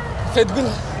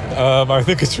 I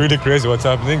think it's really crazy what's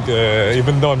happening.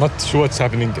 Even though I'm not sure what's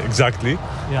happening exactly.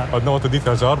 Yeah. I don't know what the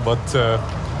details are, but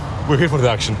we're here for the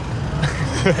action.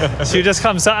 So you just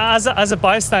come. So as a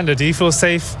bystander, do you feel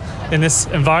safe in this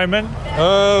environment?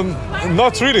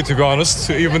 Not really, to be honest.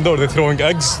 Even though they're throwing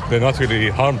eggs, they're not really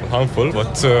harmful.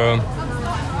 But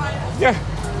yeah.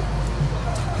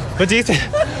 But do you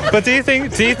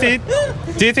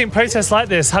think protests like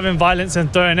this, having violence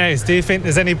and throwing eggs, do you think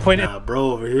there's any point? Nah,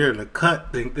 bro, over here in the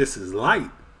cut think this is light,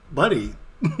 buddy.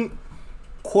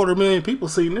 250,000 people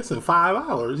seen this in 5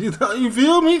 hours. You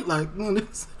feel me? Like,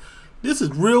 this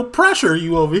is real pressure.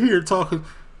 You over here talking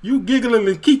You giggling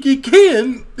and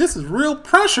kiki-keying. This is real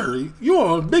pressure. You're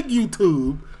on big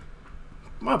YouTube.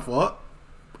 My fault.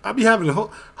 I be having a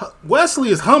Wesley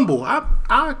is humble.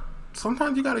 I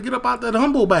sometimes you got to get up out that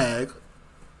humble bag.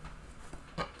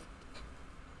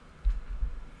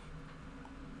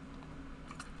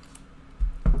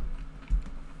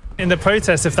 In the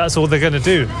protest, if that's all they're going to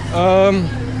do?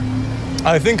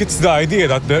 I think it's the idea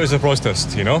that there is a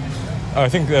protest, you know? I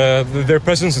think their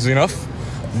presence is enough,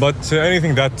 but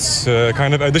anything that's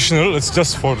kind of additional, it's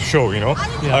just for the show, you know?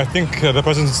 Yeah. I think the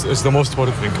presence is the most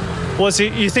important thing. Well, so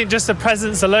you think just the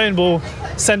presence alone will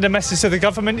send a message to the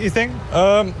government, you think?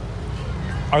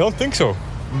 I don't think so,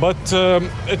 but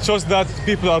it shows that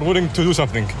people are willing to do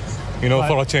something, you know,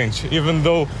 for a change, even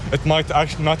though it might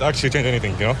not actually change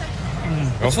anything, you know?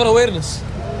 It's for awareness.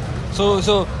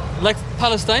 So like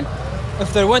Palestine,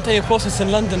 if there weren't any protests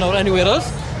in London or anywhere else,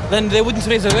 then they wouldn't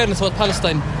raise awareness about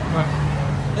Palestine. Right.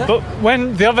 Yeah? But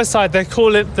when the other side, they're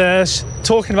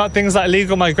talking about things like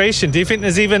illegal migration, do you think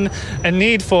there's even a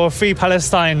need for a Free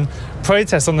Palestine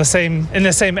protest in the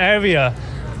same area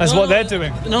as what they're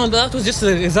doing? No, that was just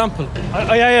an example.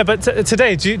 Yeah, but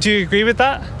today, do you agree with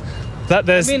that? That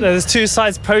there's two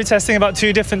sides protesting about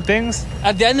two different things?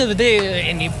 At the end of the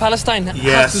day, Palestine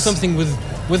has to do something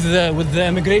with the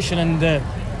immigration and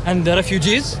the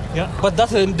refugees. Yeah. But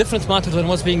that's a different matter than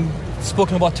what's being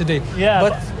spoken about today.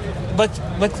 Yeah. But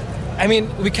I mean,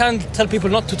 we can't tell people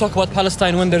not to talk about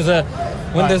Palestine when there's a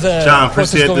John,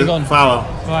 process going on. Follow.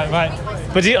 Right.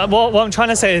 But what I'm trying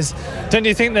to say is, don't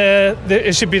you think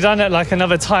it should be done at like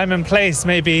another time and place?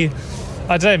 Maybe,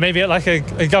 I don't know, maybe at like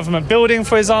a government building,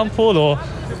 for example, or,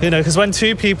 you know, because when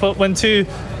two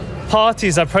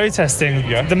parties are protesting,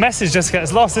 the message just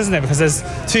gets lost, isn't it? Because there's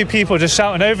two people just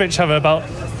shouting over each other about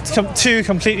two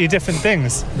completely different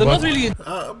things. They're not really.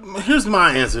 Here's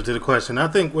my answer to the question. I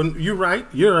think when you're right,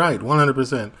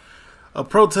 100%. A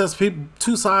protest, people,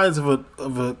 two sides of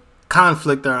a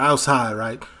conflict are outside,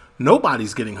 right?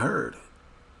 Nobody's getting heard.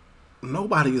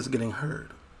 Nobody is getting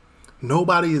heard.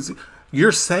 Nobody is.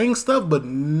 You're saying stuff, but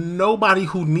nobody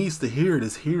who needs to hear it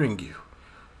is hearing you.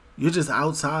 You're just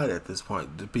outside at this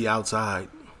point, to be outside.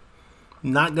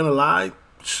 Not gonna lie,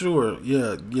 sure,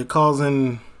 yeah, you're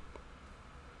causing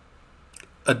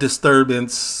a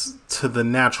disturbance to the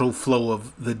natural flow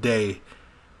of the day,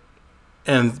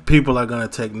 and people are gonna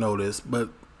take notice, but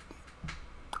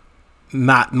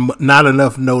not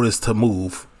enough notice to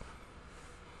move.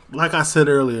 Like I said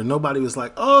earlier, nobody was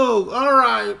like, oh, all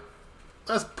right,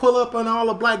 let's pull up on all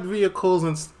the black vehicles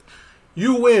and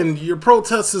you win, your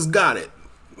protesters got it.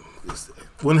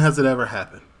 When has it ever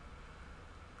happened?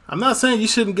 I'm not saying you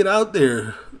shouldn't get out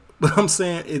there, but I'm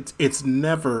saying it's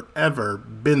never ever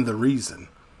been the reason.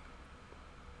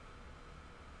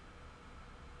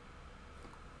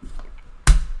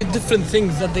 Different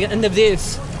things at the end of the day.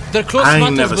 They're close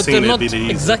matters, but they're not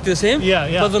exactly the same.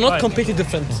 Yeah. But they're not completely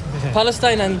different. Okay.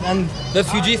 Palestine and the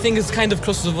refugee thing is kind of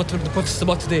close to what the protest is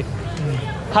about today.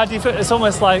 How do you feel? It's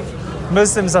almost like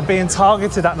Muslims are being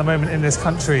targeted at the moment in this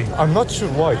country. I'm not sure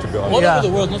why, to be honest. All over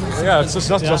the world. It's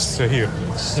not just here.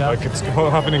 It's like it's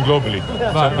happening globally.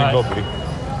 It's happening globally.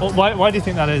 Well, why do you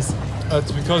think that is?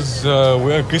 It's because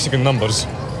we are increasing in numbers.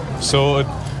 So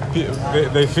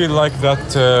they feel like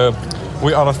that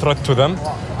we are a threat to them,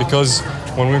 because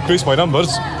when we increase by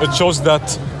numbers, it shows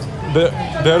that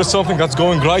there is something that's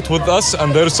going right with us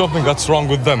and there is something that's wrong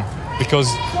with them. Because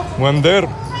when they're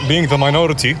being the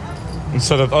minority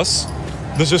instead of us,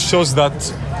 this just shows that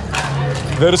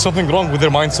there is something wrong with their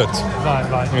mindset.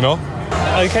 Right. You know?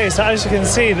 Okay, so as you can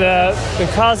see, the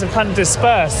cars have kind of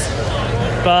dispersed,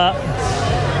 but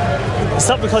it's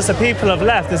not because the people have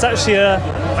left. There's actually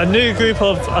a new group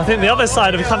of, I think the other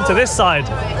side have come to this side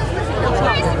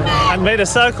and made a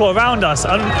circle around us.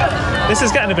 And this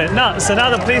is getting a bit nuts. So now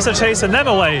the police are chasing them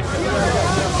away.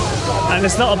 And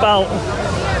it's not about...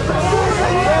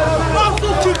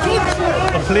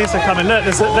 The police are coming. Look,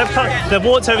 they've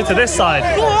walked over to this side.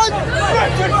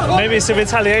 Maybe it's a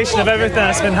retaliation of everything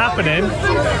that's been happening.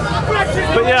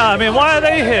 But yeah, I mean, why are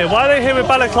they here? Why are they here with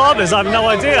balaclavas? I have no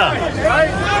idea.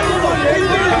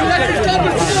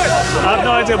 I have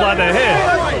no idea why they're here.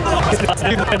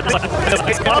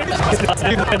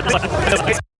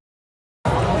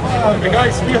 Hey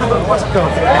guys, do you have a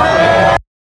Westcott?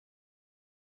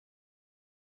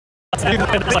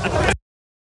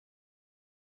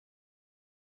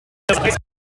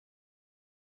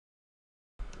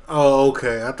 Oh,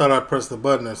 okay. I thought I pressed the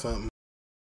button or something.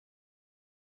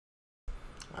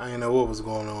 I didn't know what was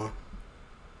going on.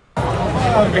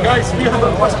 Hey guys, do you have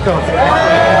a Westcott?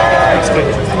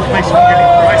 Information getting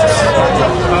prices.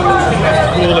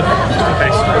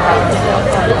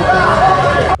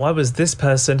 Why was this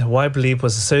person, who I believe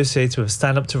was associated with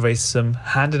Stand Up to Racism,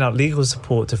 handing out legal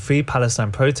support to Free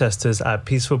Palestine protesters at a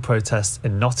peaceful protest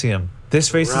in Nottingham?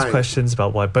 This raises questions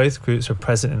about why both groups were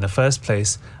present in the first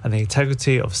place and the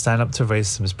integrity of Stand Up to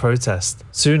Racism's protest.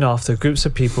 Soon after, groups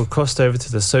of people crossed over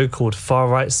to the so-called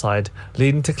far-right side,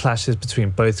 leading to clashes between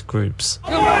both groups.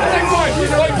 Come on!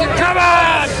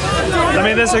 I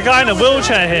mean, there's a guy in a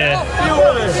wheelchair here,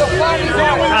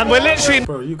 and we're literally...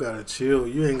 Bro, you gotta chill.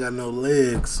 You ain't got no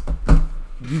legs.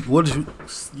 You gotta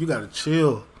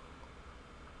chill.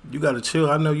 You gotta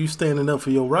chill. I know you standing up for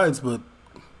your rights, but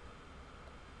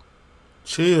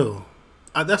chill.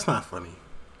 That's not funny.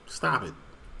 Stop it.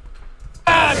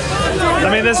 I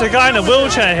mean, there's a guy in a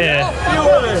wheelchair here,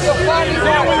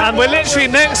 and we're literally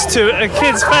next to a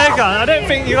kids' fairground. I don't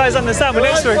think you guys understand. We're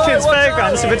next to a kids'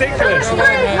 fairground. This is ridiculous.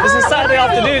 It's a Saturday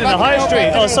afternoon in the high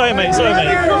street. Oh, sorry, mate. Sorry,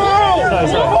 mate.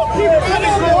 Sorry.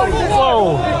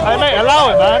 Whoa. Hey, mate,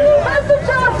 allow it, man.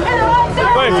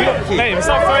 Wait, mate, it's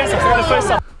not throwing stuff. You're gonna throw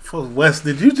stuff. For Wes,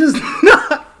 did you just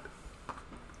knock?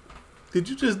 Did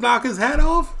you just knock his hat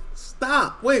off?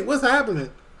 Stop. Wait, what's happening?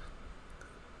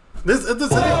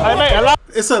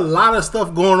 It's a lot of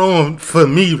stuff going on for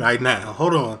me right now.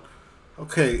 Hold on.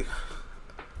 Okay.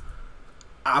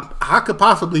 I could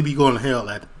possibly be going to hell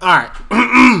at it. Alright.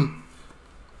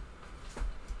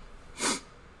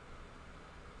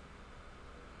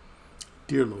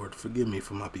 Dear Lord, forgive me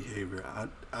for my behavior.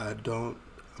 I don't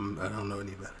know any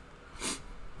better.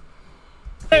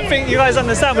 I don't think you guys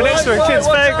understand. We're next to a kids'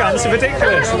 fairground. This is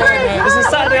ridiculous. It's a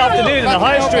Saturday afternoon in the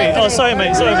high street. Oh, sorry,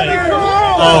 mate. Sorry, mate.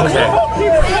 Oh, okay.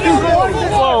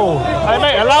 Whoa. Hey,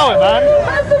 mate, allow it, man.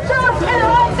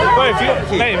 Wait,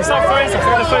 mate, it's not throwing stuff.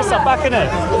 You're going to throw stuff back in it.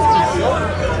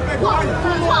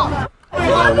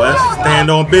 Well, Wes, stand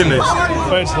on business.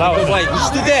 Wait, just allow it. Wait, you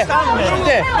stood there.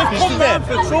 You stood there.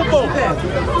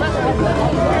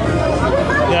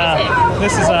 Yeah,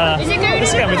 this is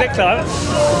getting ridiculous.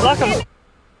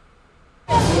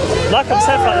 Like I've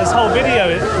said throughout this whole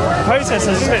video, protest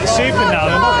is just a bit stupid now. I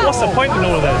mean, what's the point in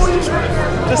all of this?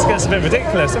 This gets a bit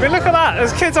ridiculous. I mean, look at that.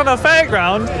 There's kids on a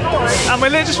fairground, and we're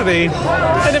literally in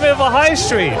the middle of a high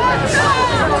street.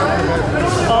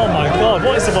 Oh my God,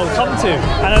 what is the world come to?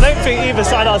 And I don't think either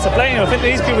side are to blame. I think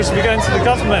these people should be going to the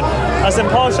government as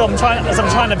impartial as I'm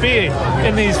trying to be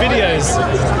in these videos.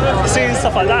 Seeing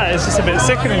stuff like that is just a bit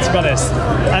sickening, to be honest.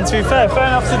 And to be fair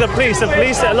enough to the police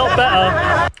did a lot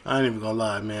better. I ain't even gonna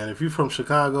lie, man. If you're from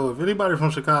Chicago, if anybody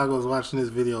from Chicago is watching this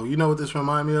video, you know what this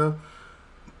reminds me of?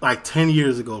 Like 10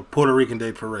 years ago, Puerto Rican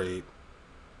Day Parade.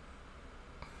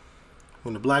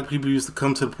 When the black people used to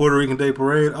come to the Puerto Rican Day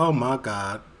Parade, oh my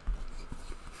God.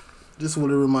 This is what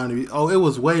it reminded me. Oh, it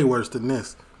was way worse than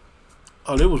this.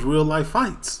 Oh, there was real life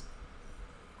fights.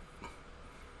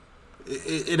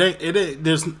 It ain't,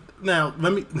 there's, now,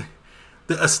 the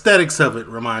aesthetics of it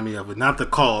remind me of it, not the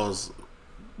cause.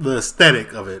 The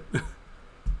aesthetic of it.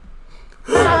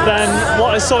 Than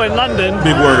what I saw in London.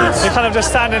 Big words. They kind of just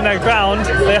stand in their ground.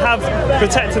 They have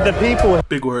protected the people.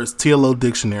 Big words. TLO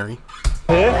dictionary.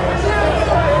 Here,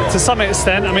 to some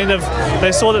extent. I mean,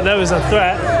 they saw that there was a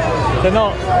threat. They're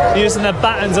not using their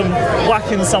batons and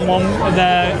whacking someone in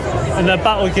their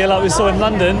battle gear like we saw in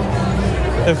London.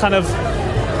 They've kind of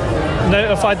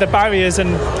notified the barriers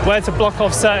and where to block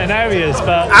off certain areas.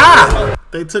 But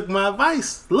they took my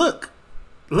advice. Look.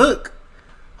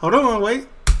 Hold on, wait.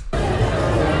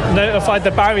 Notified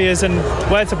the barriers and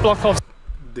where to block off.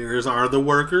 There's are the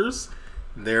workers.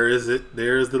 There is it.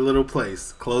 There's the little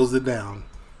place. Close it down.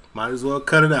 Might as well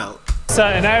cut it out.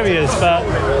 Certain areas, but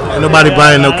ain't nobody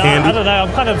buying no candy. I don't know.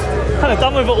 I'm kind of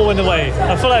done with it all in a way.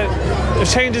 I feel like if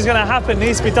change is going to happen, it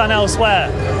needs to be done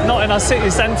elsewhere, not in our city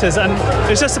centres. And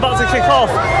it's just about to kick off.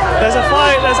 There's a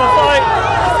fight.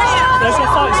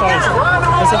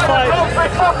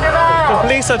 The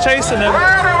police are chasing them.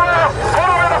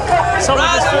 Someone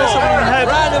just threw someone in the head.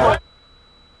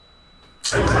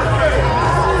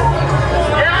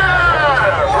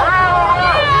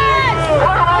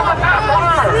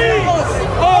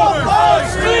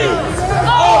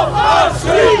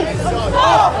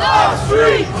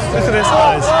 Look at this,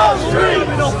 guys.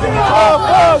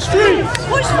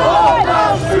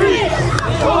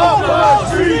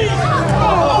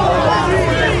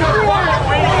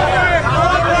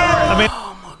 I mean,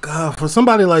 oh my God, for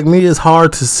somebody like me, it's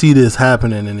hard to see this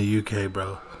happening in the UK,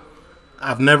 bro.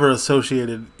 I've never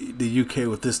associated the UK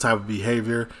with this type of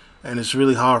behavior, and it's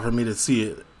really hard for me to see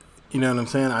it. You know what I'm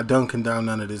saying? I don't condone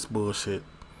none of this bullshit.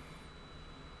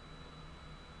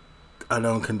 I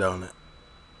don't condone it.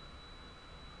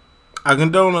 I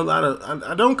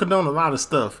don't condone a lot of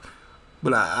stuff,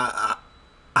 but I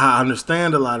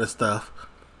understand a lot of stuff.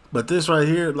 But this right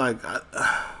here, like,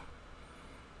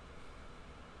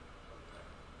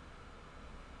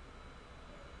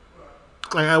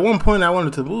 like at one point I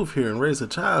wanted to move here and raise a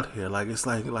child here. Like, it's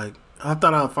like I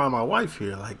thought I'd find my wife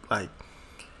here. Like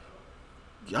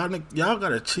y'all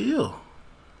gotta chill.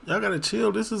 Y'all gotta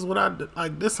chill. This is what I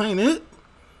like. This ain't it.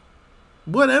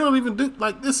 What they don't even do.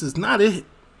 Like, this is not it.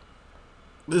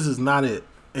 This is not it.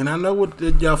 And I know what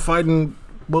y'all fighting.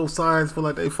 Both sides feel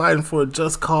like they fighting for a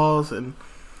just cause, and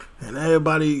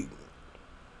everybody.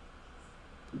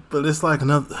 But it's like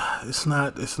another. It's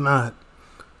not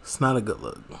a good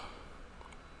look.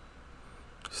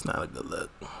 It's not a good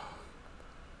look.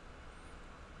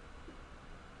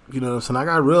 You know what I'm saying? I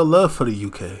got real love for the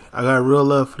UK.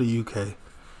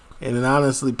 And it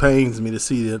honestly pains me to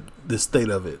see the state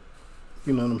of it.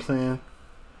 You know what I'm saying?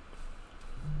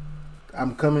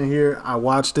 I'm coming here, I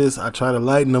watch this, I try to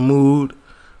lighten the mood,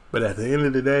 but at the end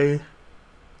of the day,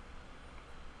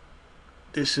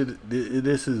 this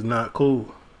is not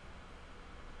cool.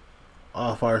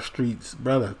 Off our streets.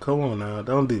 Brother, come on now,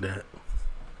 don't do that.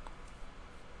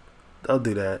 Don't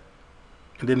do that.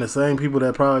 And then the same people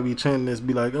that probably be chanting this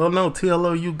be like, oh no,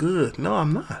 TLO, you good. No,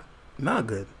 I'm not. Not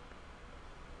good.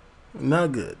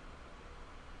 Not good.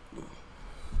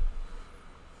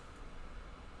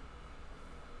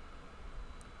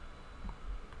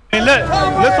 I mean,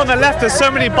 look on the left, there's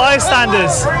so many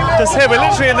bystanders just here. We're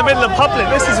literally in the middle of public.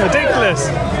 This is ridiculous.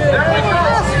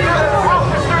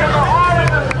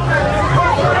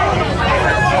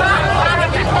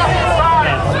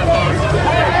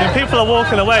 People are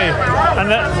walking away,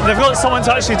 and they've got someone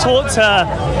to actually talk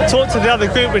to the other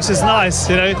group, which is nice.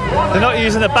 You know, they're not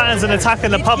using the batons and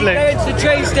attacking the public. Going to the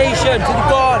train station, to the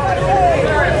guard.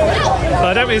 But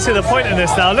I don't really see the point in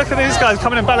this now. Look at these guys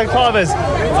coming in balaclavas.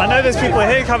 I know there's people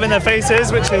here covering their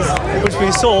faces, which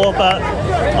we saw, but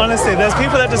honestly, there's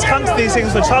people that just come to these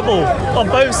things for trouble on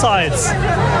both sides.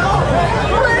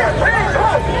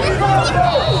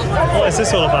 What is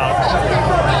this all about?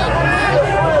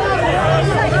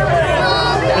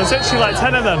 There's actually like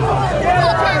 10 of them.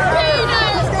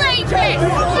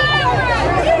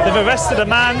 They've arrested a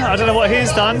man. I don't know what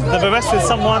he's done. They've arrested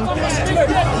someone.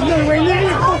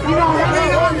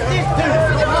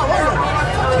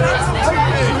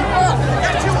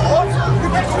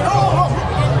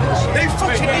 They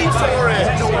fucking need for it.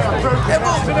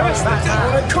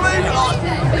 Come on.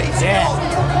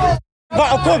 Yeah.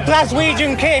 Got a good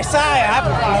Glaswegian kiss, I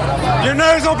have. Your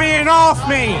nose will be in off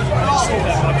me.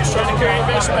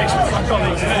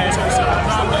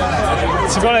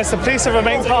 To be honest, the police have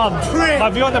remained calm. My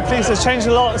view on the police has changed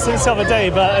a lot since the other day,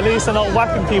 but at least they're not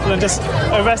whacking people and just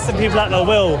arresting people at their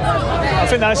will. I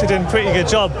think they're actually doing a pretty good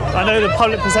job. I know the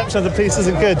public perception of the police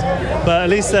isn't good, but at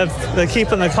least they're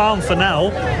keeping the calm for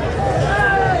now.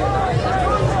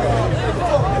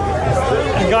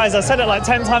 Guys, I said it like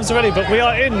 10 times already, but we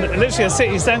are in literally a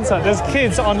city centre. There's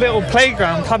kids on little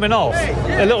playground coming off,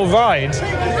 a little ride,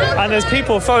 and there's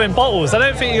people throwing bottles. I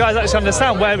don't think you guys actually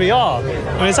understand where we are. I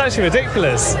mean, it's actually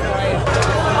ridiculous.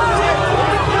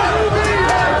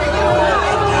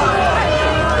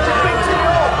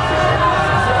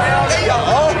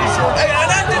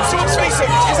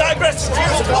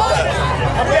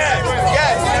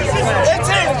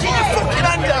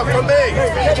 From me.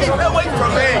 Keep it away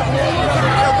from me.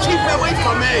 Keep it away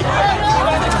from me.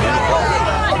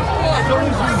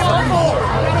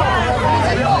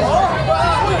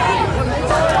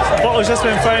 Bottle's just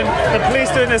been thrown. The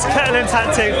police doing this kettling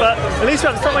tactic, but at least we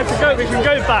have somewhere to go. We can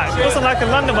go back. It wasn't like a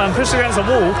London man pushed against a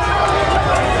wall.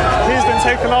 He's been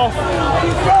taken off.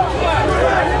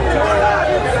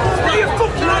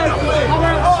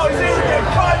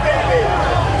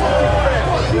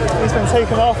 He's been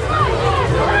taken off.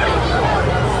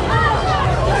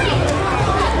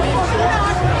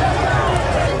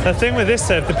 The thing with this,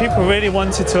 though, if the people really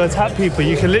wanted to attack people,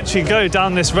 you can literally go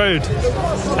down this road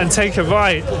and take a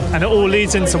right, and it all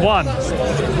leads into one.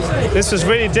 This was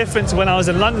really different to when I was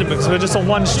in London because we're just on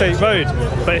one straight road.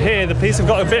 But here, the police have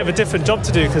got a bit of a different job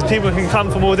to do because people can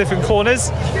come from all different corners.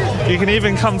 You can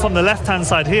even come from the left-hand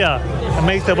side here and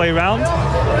make their way round.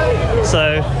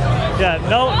 So, yeah,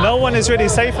 no one is really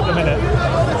safe at the minute.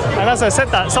 And as I said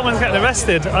that, someone's getting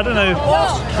arrested. I don't know,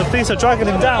 the police are dragging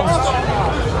him down.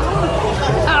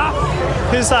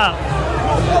 Who's that?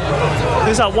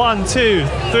 Who's that? 1, 2,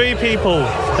 3 people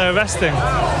they're arresting.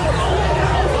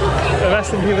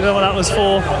 Arresting people, I don't know what that was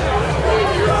for.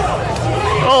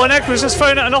 Oh, an egg was just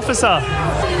thrown at an officer.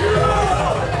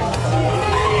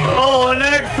 Oh, an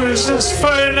egg was just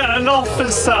thrown at an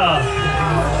officer.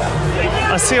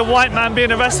 I see a white man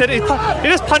being arrested. He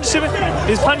just punched him.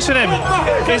 He's punching him.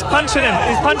 He's punching him.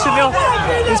 He's punching the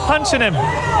officer. He's punching him.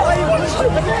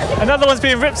 Another one's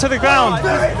being ripped to the ground.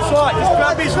 They're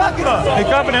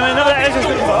grabbing him. Another edge has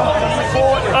been...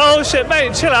 Oh shit,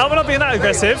 mate, chill out. We're not being that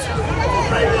aggressive.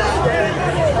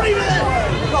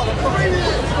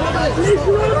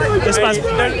 This man's...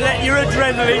 Don't let your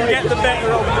adrenaline get the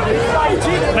better of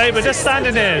you. Mate, we're just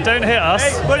standing here. Don't hit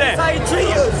us.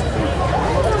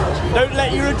 Don't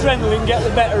let your adrenaline get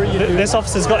the better of you. This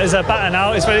officer's got his baton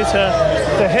out. He's ready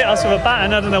to hit us with a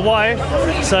baton. I don't know why.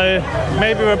 So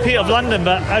maybe a repeat of London.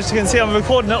 But as you can see, I'm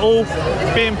recording it all,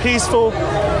 being peaceful.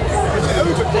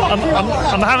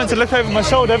 I'm having to look over my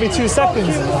shoulder every 2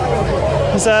 seconds.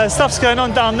 There's stuff's going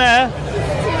on down there,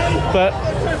 but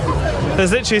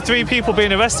there's literally 3 people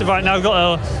being arrested right now. We've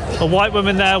got a white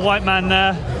woman there, a white man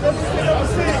there,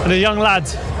 and a young lad.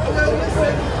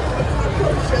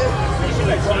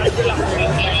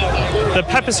 The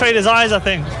pepper sprayed his eyes, I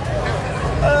think.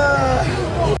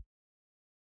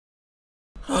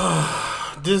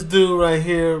 This dude right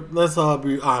here, let's all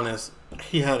be honest,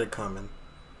 he had it coming.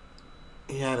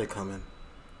 He had it coming.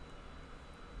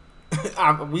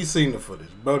 We seen the footage.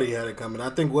 Brody had it coming. I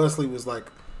think Wesley was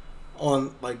like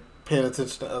on paying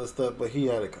attention to other stuff, but he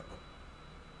had it coming.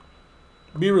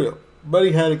 Be real.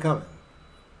 Buddy had it coming.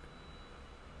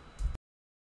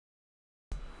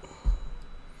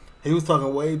 He was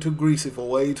talking way too greasy for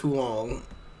way too long.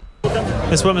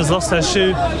 This woman's lost her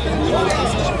shoe.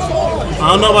 I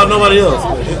don't know about nobody else,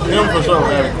 but him for sure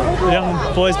had it coming. The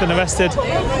young boy's been arrested.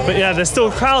 But yeah, there's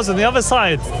still crowds on the other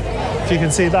side, if you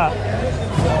can see that.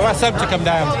 Well, ask them to come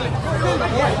down.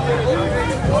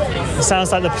 It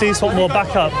sounds like the police want more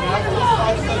backup.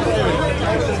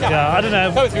 Yeah, I don't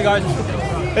know. Go with you guys.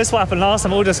 This is what happened last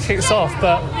time, it all just kicks off,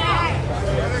 but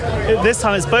this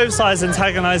time it's both sides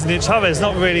antagonising each other. It's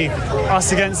not really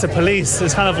us against the police.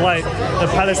 It's kind of like the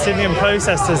Palestinian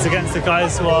protesters against the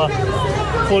guys who are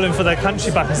calling for their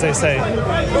country back, as they say.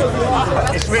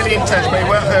 It's really intense, but it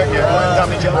won't hurt you. It won't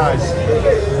damage your eyes.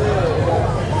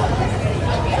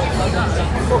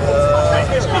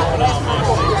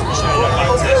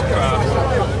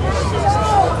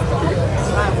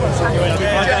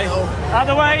 Out of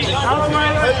the way! Out of the way!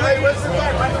 Hey, where's the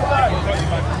back?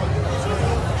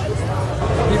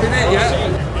 You been here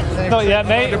yet? Not yet,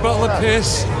 mate. I've had a bottle of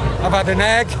piss. I've had an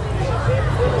egg.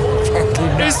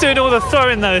 Who's doing all the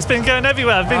throwing though? It's been going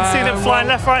everywhere. I've been seeing it flying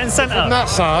left, right, and centre. From that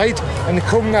side, and they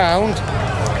come round,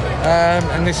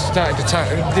 and they started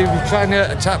attacking. They were trying to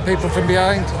attack people from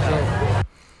behind. So.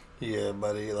 Yeah,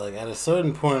 buddy. Like at a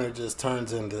certain point, it just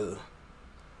turns into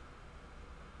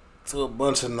a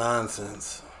bunch of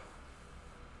nonsense.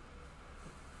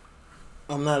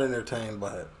 I'm not entertained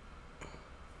by it.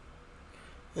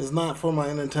 It's not for my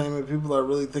entertainment. People are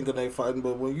really thinking they fighting,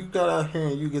 but when you got out here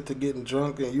and you get to getting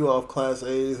drunk and you off class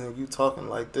A's and you talking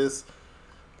like this,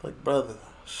 like, brother,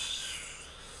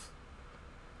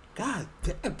 God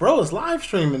damn, bro is live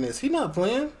streaming this. He not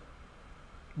playing.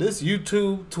 This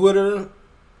YouTube, Twitter,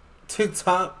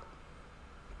 TikTok,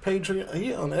 Patreon,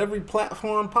 he on every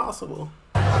platform possible.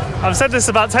 I've said this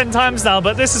about 10 times now,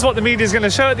 but this is what the media is going to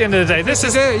show at the end of the day. This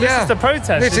is it, yeah. This is the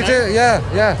protest. This is it,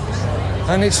 yeah.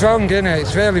 And it's wrong, isn't it?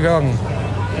 It's really wrong.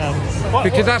 Yeah.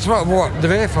 Because that's what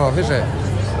they're here for, is it?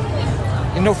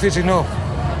 Enough is enough.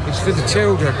 It's for the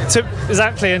children.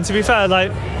 Exactly, and to be fair,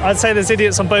 like I'd say there's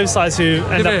idiots on both sides who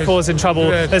end up causing trouble.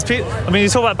 There's I mean, you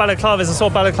talk about balaclavas. I saw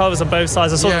balaclavas on both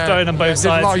sides. I saw them throwing on both sides.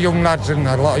 There's a lot of young lads in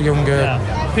there, a lot of young girls.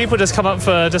 Yeah. People just come up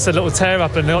for just a little tear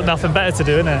up and they've got nothing better to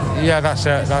do, innit? Yeah, that's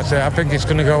it. I think it's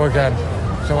going to go again.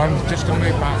 So I'm just going to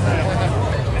move back.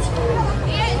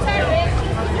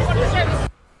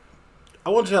 I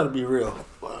want y'all to be real.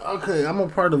 Okay,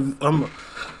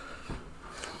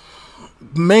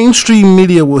 mainstream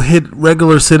media will hit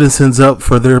regular citizens up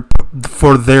for their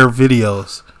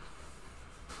videos,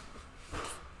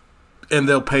 and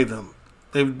they'll pay them.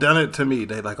 They've done it to me.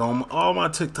 They like on all my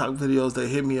TikTok videos. They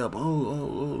hit me up.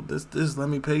 Oh, this. Let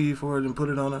me pay you for it and put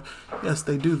it on a. Yes,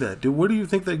 they do that. Dude, where do you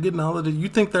think they're getting all of it? You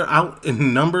think they're out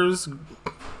in numbers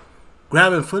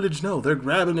grabbing footage? No, they're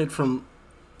grabbing it from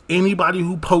anybody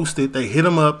who posted. They hit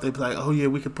them up. They be like, oh yeah,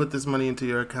 we could put this money into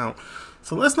your account.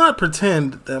 So let's not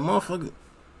pretend that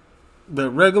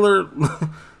regular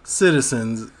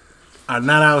citizens are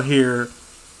not out here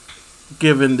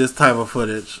giving this type of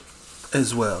footage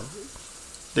as well.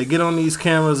 They get on these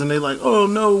cameras and they like, oh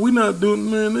no, we're not doing,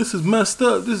 man, this is messed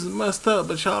up. This is messed up.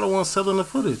 But y'all don't want selling the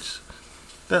footage.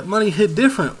 That money hit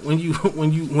different when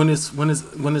it's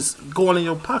going in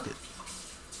your pocket.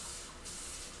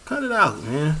 Cut it out,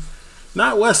 man.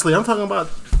 Not Wesley. I'm talking about,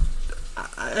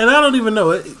 and I don't even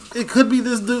know. It could be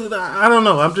this dude. I don't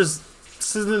know. This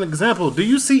is an example. Do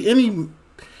you see any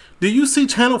Do you see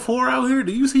Channel 4 out here?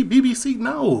 Do you see BBC?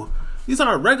 No. These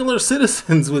are regular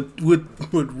citizens with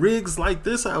rigs like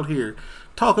this out here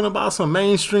talking about some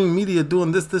mainstream media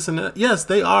doing this, and that. Yes,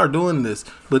 they are doing this,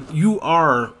 but you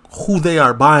are who they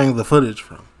are buying the footage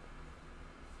from.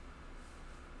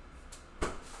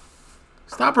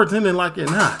 Stop pretending like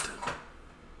you're not.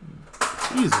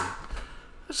 Jesus.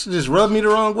 That should just rub me the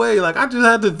wrong way. Like, I just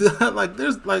had to, like,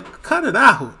 there's, like, cut it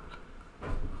out.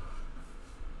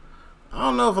 I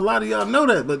don't know if a lot of y'all know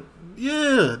that, but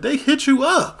yeah, they hit you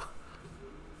up.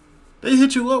 They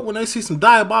hit you up when they see some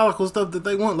diabolical stuff that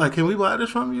they want. Like, can we buy this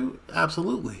from you?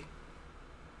 Absolutely.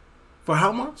 For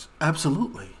how much?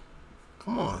 Absolutely.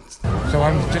 Come on. So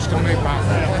I'm just gonna move back.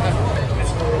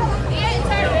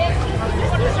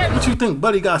 What you think,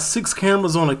 buddy? Got 6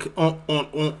 cameras on a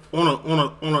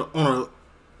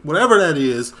whatever that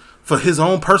is for his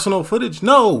own personal footage?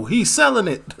 No, he's selling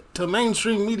it to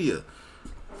mainstream media.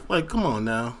 Like, come on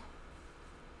now.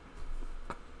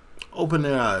 Open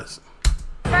their eyes.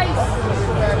 And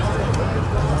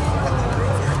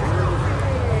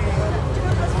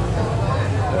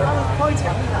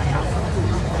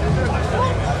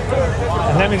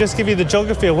let me just give you the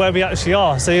geography of where we actually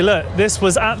are. So you look, this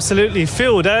was absolutely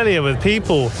filled earlier with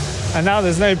people, and now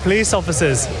there's no police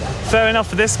officers. Fair enough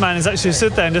for this man, he's actually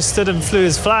stood there and just stood and flew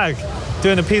his flag,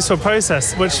 doing a peaceful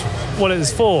protest, which what it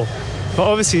is for. But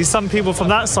obviously some people from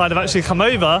that side have actually come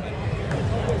over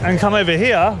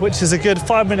here, which is a good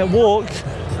 5-minute walk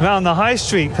around the high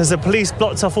street because the police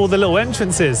blocked off all the little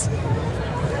entrances.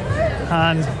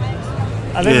 And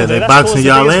yeah, they're boxing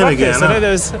y'all in again. I know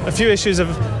there's a few issues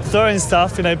of throwing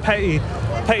stuff, you know, petty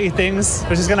things,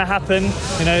 which is going to happen.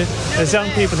 You know, there's young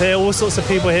people here, all sorts of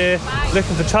people here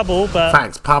looking for trouble. But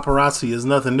facts, paparazzi is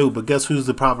nothing new. But guess who's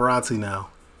the paparazzi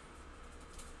now?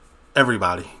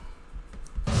 Everybody.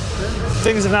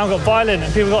 Things have now got violent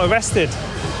and people got arrested.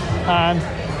 And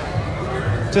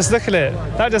just look at it.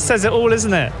 That just says it all,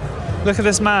 isn't it? Look at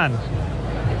this man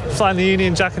flying the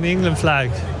Union Jack and the England flag.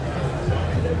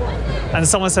 And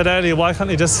someone said earlier, why can't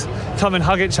they just come and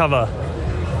hug each other?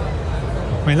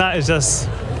 I mean, that just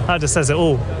says it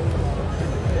all.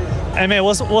 Emir,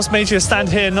 what's made you stand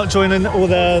here and not join in all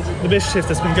the mischief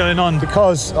that's been going on?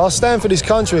 Because I stand for this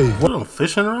country. What on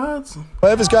fishing rods?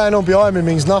 Whatever's going on behind me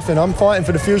means nothing. I'm fighting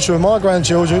for the future of my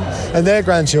grandchildren and their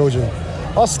grandchildren.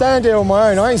 I'll stand here on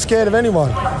my own. I ain't scared of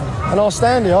anyone. And I'll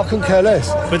stand here. I couldn't care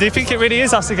less. But do you think it really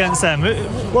is us against them?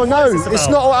 Well, no, it's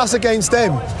not us against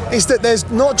them. It's that there's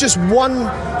not just one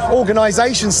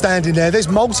organisation standing there. There's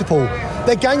multiple.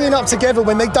 They're ganging up together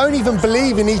when they don't even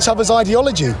believe in each other's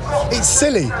ideology. It's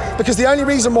silly, because the only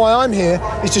reason why I'm here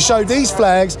is to show these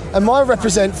flags and my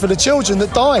represent for the children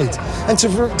that died and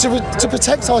to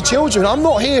protect our children. I'm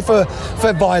not here for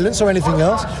violence or anything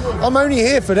else. I'm only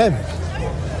here for them.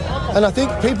 And I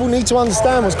think people need to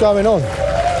understand what's going on.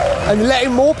 And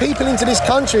letting more people into this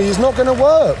country is not going to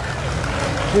work.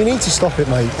 We need to stop it,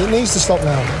 mate. It needs to stop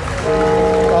now.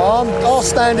 I'll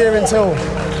stand here until...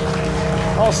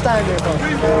 I'll stand here, bro.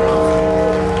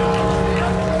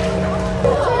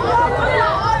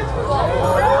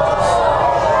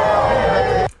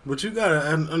 But you gotta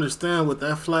understand with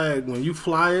that flag, when you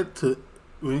fly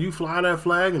that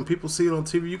flag and people see it on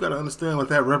TV, you gotta understand what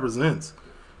that represents.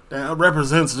 That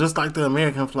represents, just like the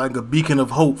American flag, a beacon of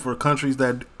hope for countries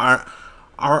that are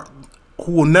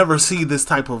who will never see this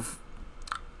type of,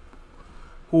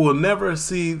 who will never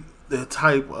see the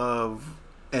type of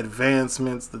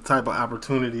advancements, the type of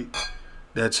opportunity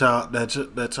that y'all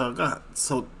got.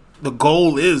 So the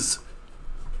goal is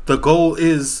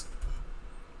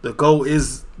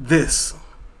this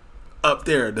up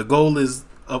there. The goal is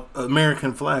an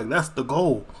American flag. That's the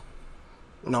goal.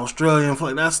 An Australian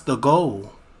flag. That's the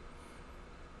goal.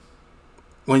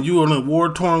 When you're in a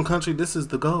war-torn country, this is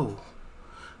the goal.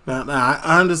 Now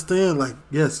I understand, like,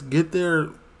 yes, get there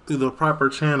through the proper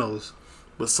channels,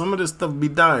 but some of this stuff be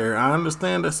dire. I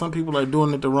understand that some people are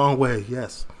doing it the wrong way.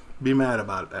 Yes, be mad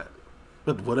about that.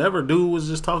 But whatever dude was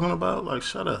just talking about, like,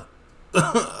 shut up.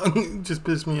 Just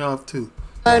pissed me off too.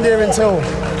 Stand here until...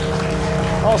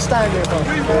 I'll stand here,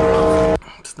 bro.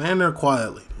 Stand there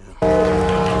quietly.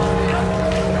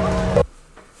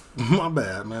 My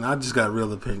bad, man. I just got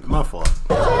real opinion. My fault.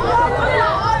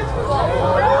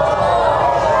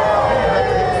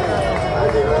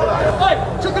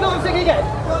 Chuck another thing again.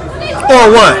 Or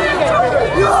what?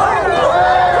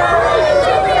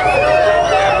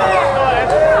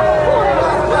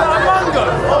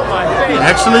 He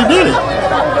actually did it.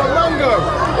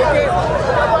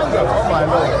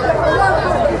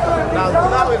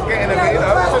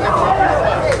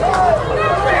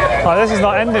 Oh, this is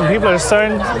not ending. People are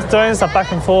throwing stuff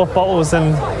back and forth, bottles,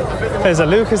 and There's a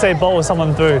Lucozade bottle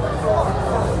someone threw.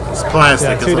 It's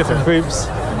plastic. Yeah, two different groups.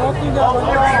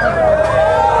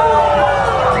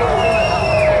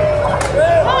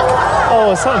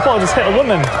 Oh, some bottle just hit a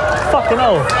woman. Fucking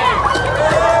hell.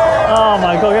 Oh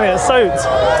my god, gonna get soaked.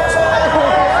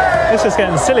 It's just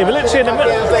getting silly. We're literally in the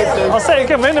middle. I'll say it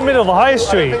again, we're in the middle of a high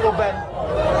street.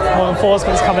 More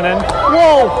enforcement's coming in.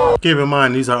 Whoa! Keep in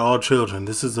mind, these are all children.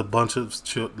 This is a bunch of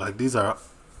children. Like, these are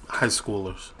high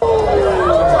schoolers.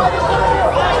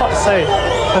 Fuck's sake.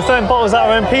 They're throwing bottles at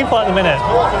our own people at the minute.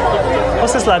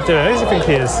 What's this lad doing? Who does he think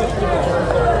he is?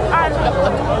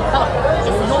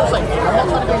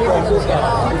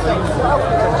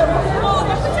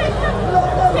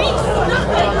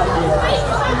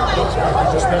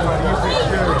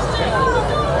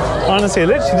 Honestly,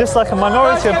 literally just like a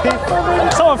minority of people.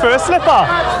 Someone threw a slipper.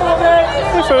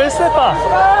 Who threw a slipper?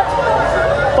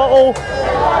 Bottle.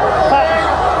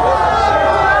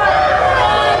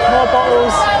 More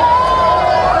bottles.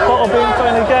 Bottle being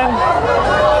thrown again.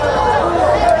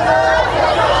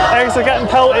 Eggs are getting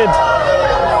pelted.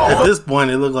 At this point,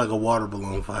 it looked like a water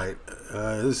balloon fight.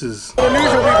 This is...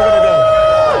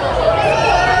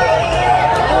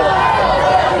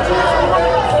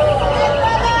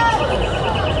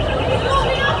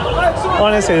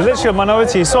 Honestly, there's literally a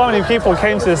minority. So many people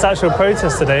came to this actual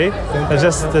protest today. There's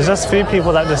just a few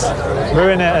people that just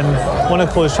ruin it and want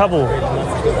to cause trouble.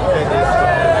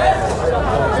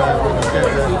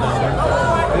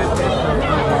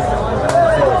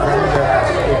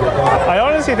 I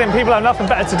honestly think people have nothing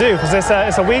better to do because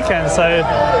it's a weekend, so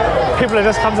people have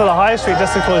just come to the high street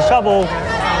just to cause trouble.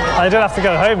 They don't have to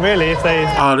go home really if they...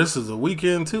 Oh, this is a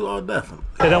weekend too? Oh, definitely.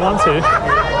 They don't want to.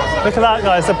 Look at that,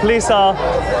 guys. The police are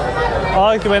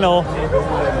arguing or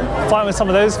fighting with some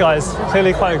of those guys.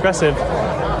 Clearly quite aggressive.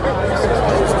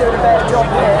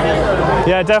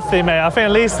 Yeah, definitely, mate. I think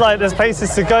at least like there's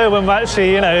places to go when we're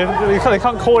actually, you know, they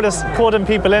can't cordon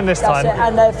people in this time. That's it.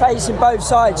 And they're facing both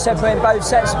sides, separating both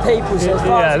sets of people. So as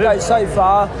far as it goes so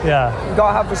far, you've got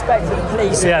to have respect for the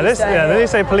police. Yeah, they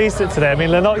say policed it today. I mean,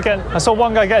 they're not getting. I saw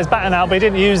one guy get his baton out, but he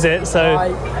didn't use it. So,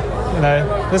 you know,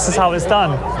 this is how it's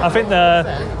done. I think the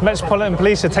Metropolitan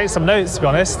Police should take some notes, to be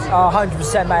honest. Oh,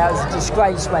 100%, mate. It was a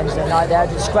disgrace Wednesday night. They're a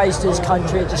disgrace to this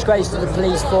country, a disgrace to the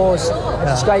police force, a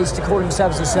disgrace to call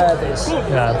themselves a service.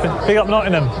 Yeah, big up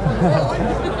Nottingham.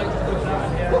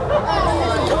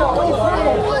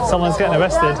 Someone's getting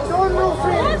arrested.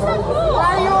 Why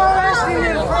are you arresting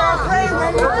him for a free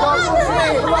when you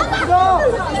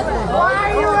don't Why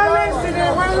are you arresting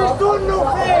him when you don't know?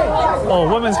 Oh, a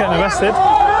woman's getting arrested.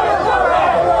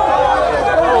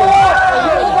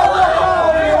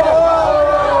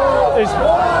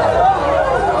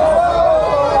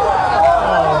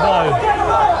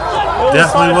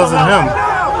 Definitely wasn't him.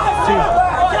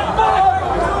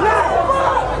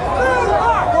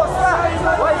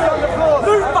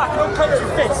 Move back, don't cut your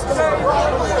fist.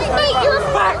 Mate, you're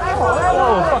back.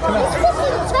 Oh, fucking hell.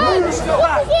 Stay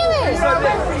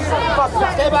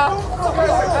back.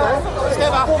 Stay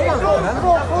back. Move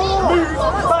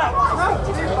back.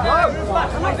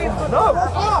 No.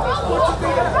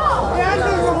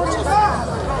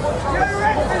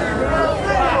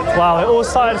 Wow, it all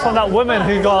started from that woman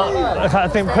who got, I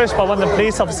think, pushed by one of the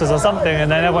police officers or something, and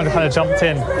then everyone kind of jumped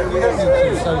in.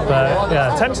 But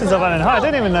yeah, tensions are running high. I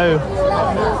don't even know.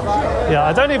 Yeah,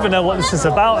 I don't even know what this is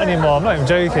about anymore. I'm not even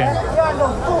joking.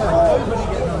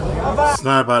 It's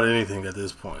not about anything at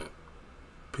this point.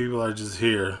 People are just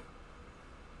here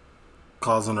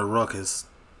causing a ruckus.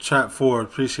 Trap Ford,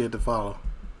 appreciate the follow.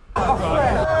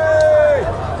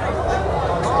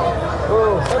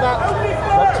 Oh, stay back.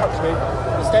 Don't touch me.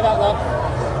 Stay back, lad.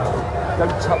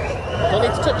 Don't touch. Don't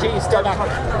need to touch you, stay back.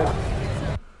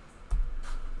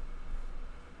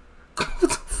 What the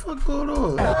fuck going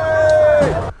on?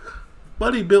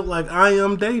 Buddy built like I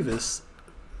Am Davis.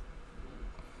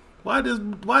 Why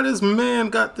this man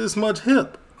got this much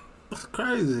hip? That's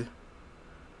crazy.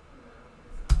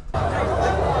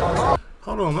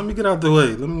 Hold on, let me get out the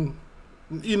way.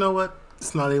 You know what?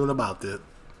 It's not even about that.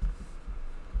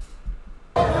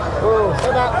 Oh,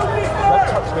 stay back. Don't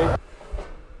touch me.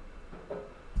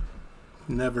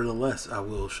 Nevertheless, I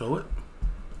will show it.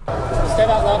 Stay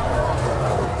back, lad.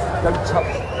 Don't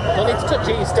touch. Don't need to touch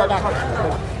you, stay back.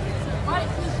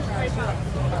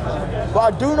 But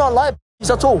I do not like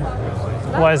at all.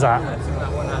 Why is that?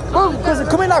 Well, because they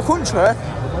come in our country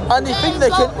and they think they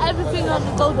can... everything on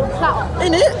the golden platter.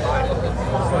 In it?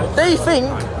 They think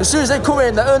as soon as they come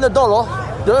in, they earn the dollar,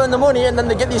 they earn the money, and then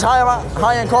they get these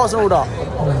high-end cars and all that.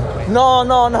 No,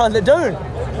 they don't.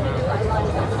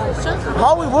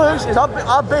 How it works is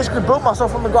I basically built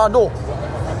myself from the ground up.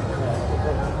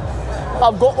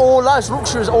 I've got all life's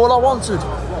luxuries, all I wanted.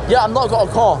 Yeah, I've not got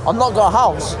a car. I've not got a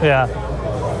house. Yeah.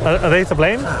 Are they to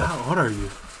blame? What are you?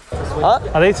 Huh?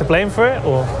 Are they to blame for it,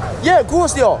 or? Yeah, of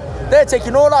course they are. They're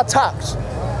taking all our tax,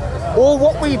 all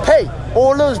what we pay,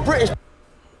 all those British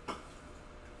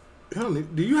Do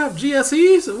you have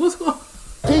GSEs? What's going on?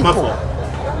 people.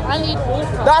 I need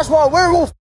water. That's why we're all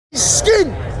skin.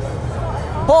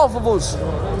 Both of us.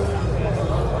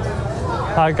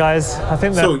 Alright, guys. I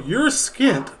think that. So you're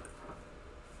skint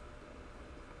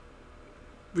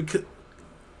because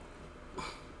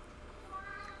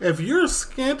if you're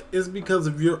skint is because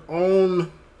of your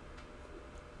own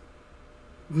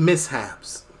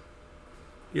mishaps,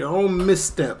 your own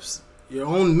missteps, your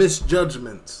own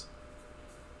misjudgments.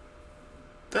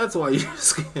 That's why you're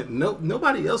skint. No,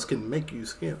 nobody else can make you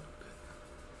skint.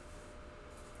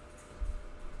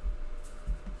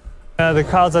 The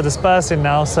crowds are dispersing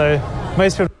now, so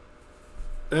most people.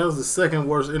 That was the second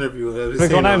worst interview I've ever We've seen.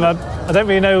 gone home. I don't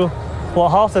really know what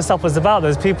half the stuff was about.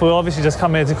 There's people who obviously just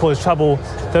come here to cause trouble.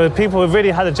 There were people who really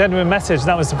had a genuine message, and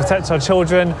that was to protect our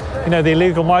children. You know, the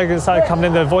illegal migrants that are coming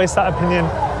in, they voiced that opinion.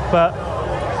 But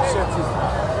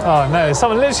oh no,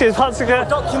 someone literally is about to get.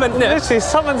 Document it. Literally,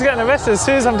 someone's getting arrested as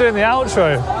soon as I'm doing the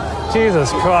outro.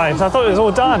 Jesus Christ! I thought it was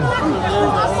all done.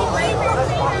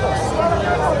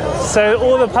 So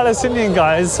all the Palestinian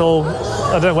guys, or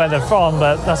I don't know where they're from,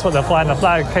 but that's what they're flying the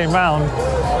flag, came round.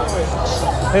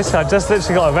 This guy just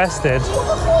literally got arrested.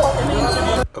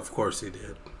 Of course he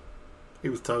did. He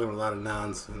was talking a lot of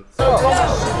nonsense. I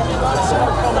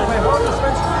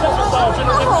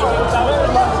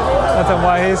don't know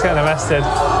why he's getting arrested.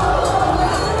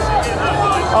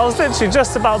 I was literally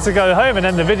just about to go home and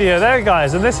end the video there,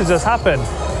 guys, and this has just happened.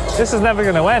 This is never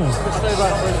going to end.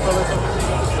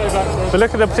 But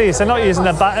look at the police, they're not using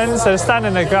their batons, they're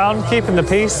standing their ground, keeping the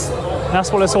peace. And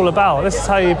that's what it's all about. This is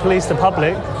how you police the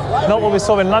public. Not what we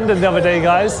saw in London the other day,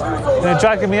 guys. They're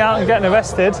dragging me out and getting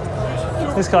arrested.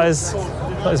 This guy's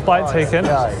got his bike taken.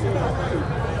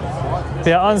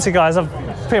 Yeah, honestly, guys, I've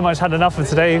pretty much had enough of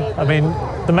today. I mean,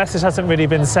 the message hasn't really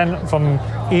been sent from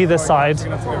either side.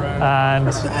 And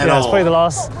yeah, it's probably the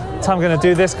last time I'm going to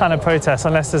do this kind of protest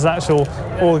unless there's an actual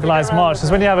organised march.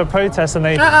 Because when you have a protest and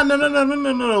they...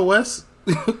 No, Wes.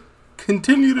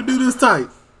 Continue to do this tight.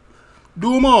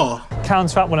 Do them all.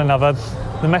 Counteract one another,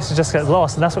 the message just gets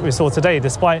lost. And that's what we saw today,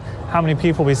 despite how many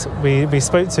people we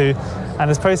spoke to. And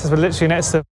this protest was literally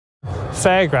next to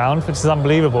fairground, which is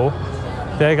unbelievable.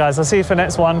 Yeah, guys, I'll see you for the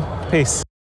next one. Peace.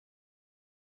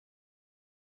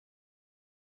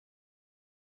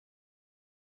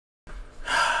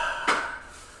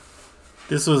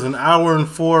 This was an hour and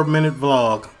 4-minute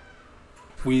vlog.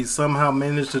 We somehow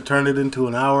managed to turn it into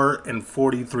an hour and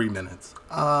 43 minutes.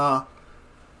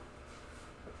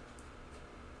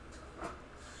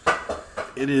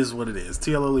 It is what it is.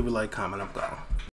 TLO, leave a like, comment, I'm gone.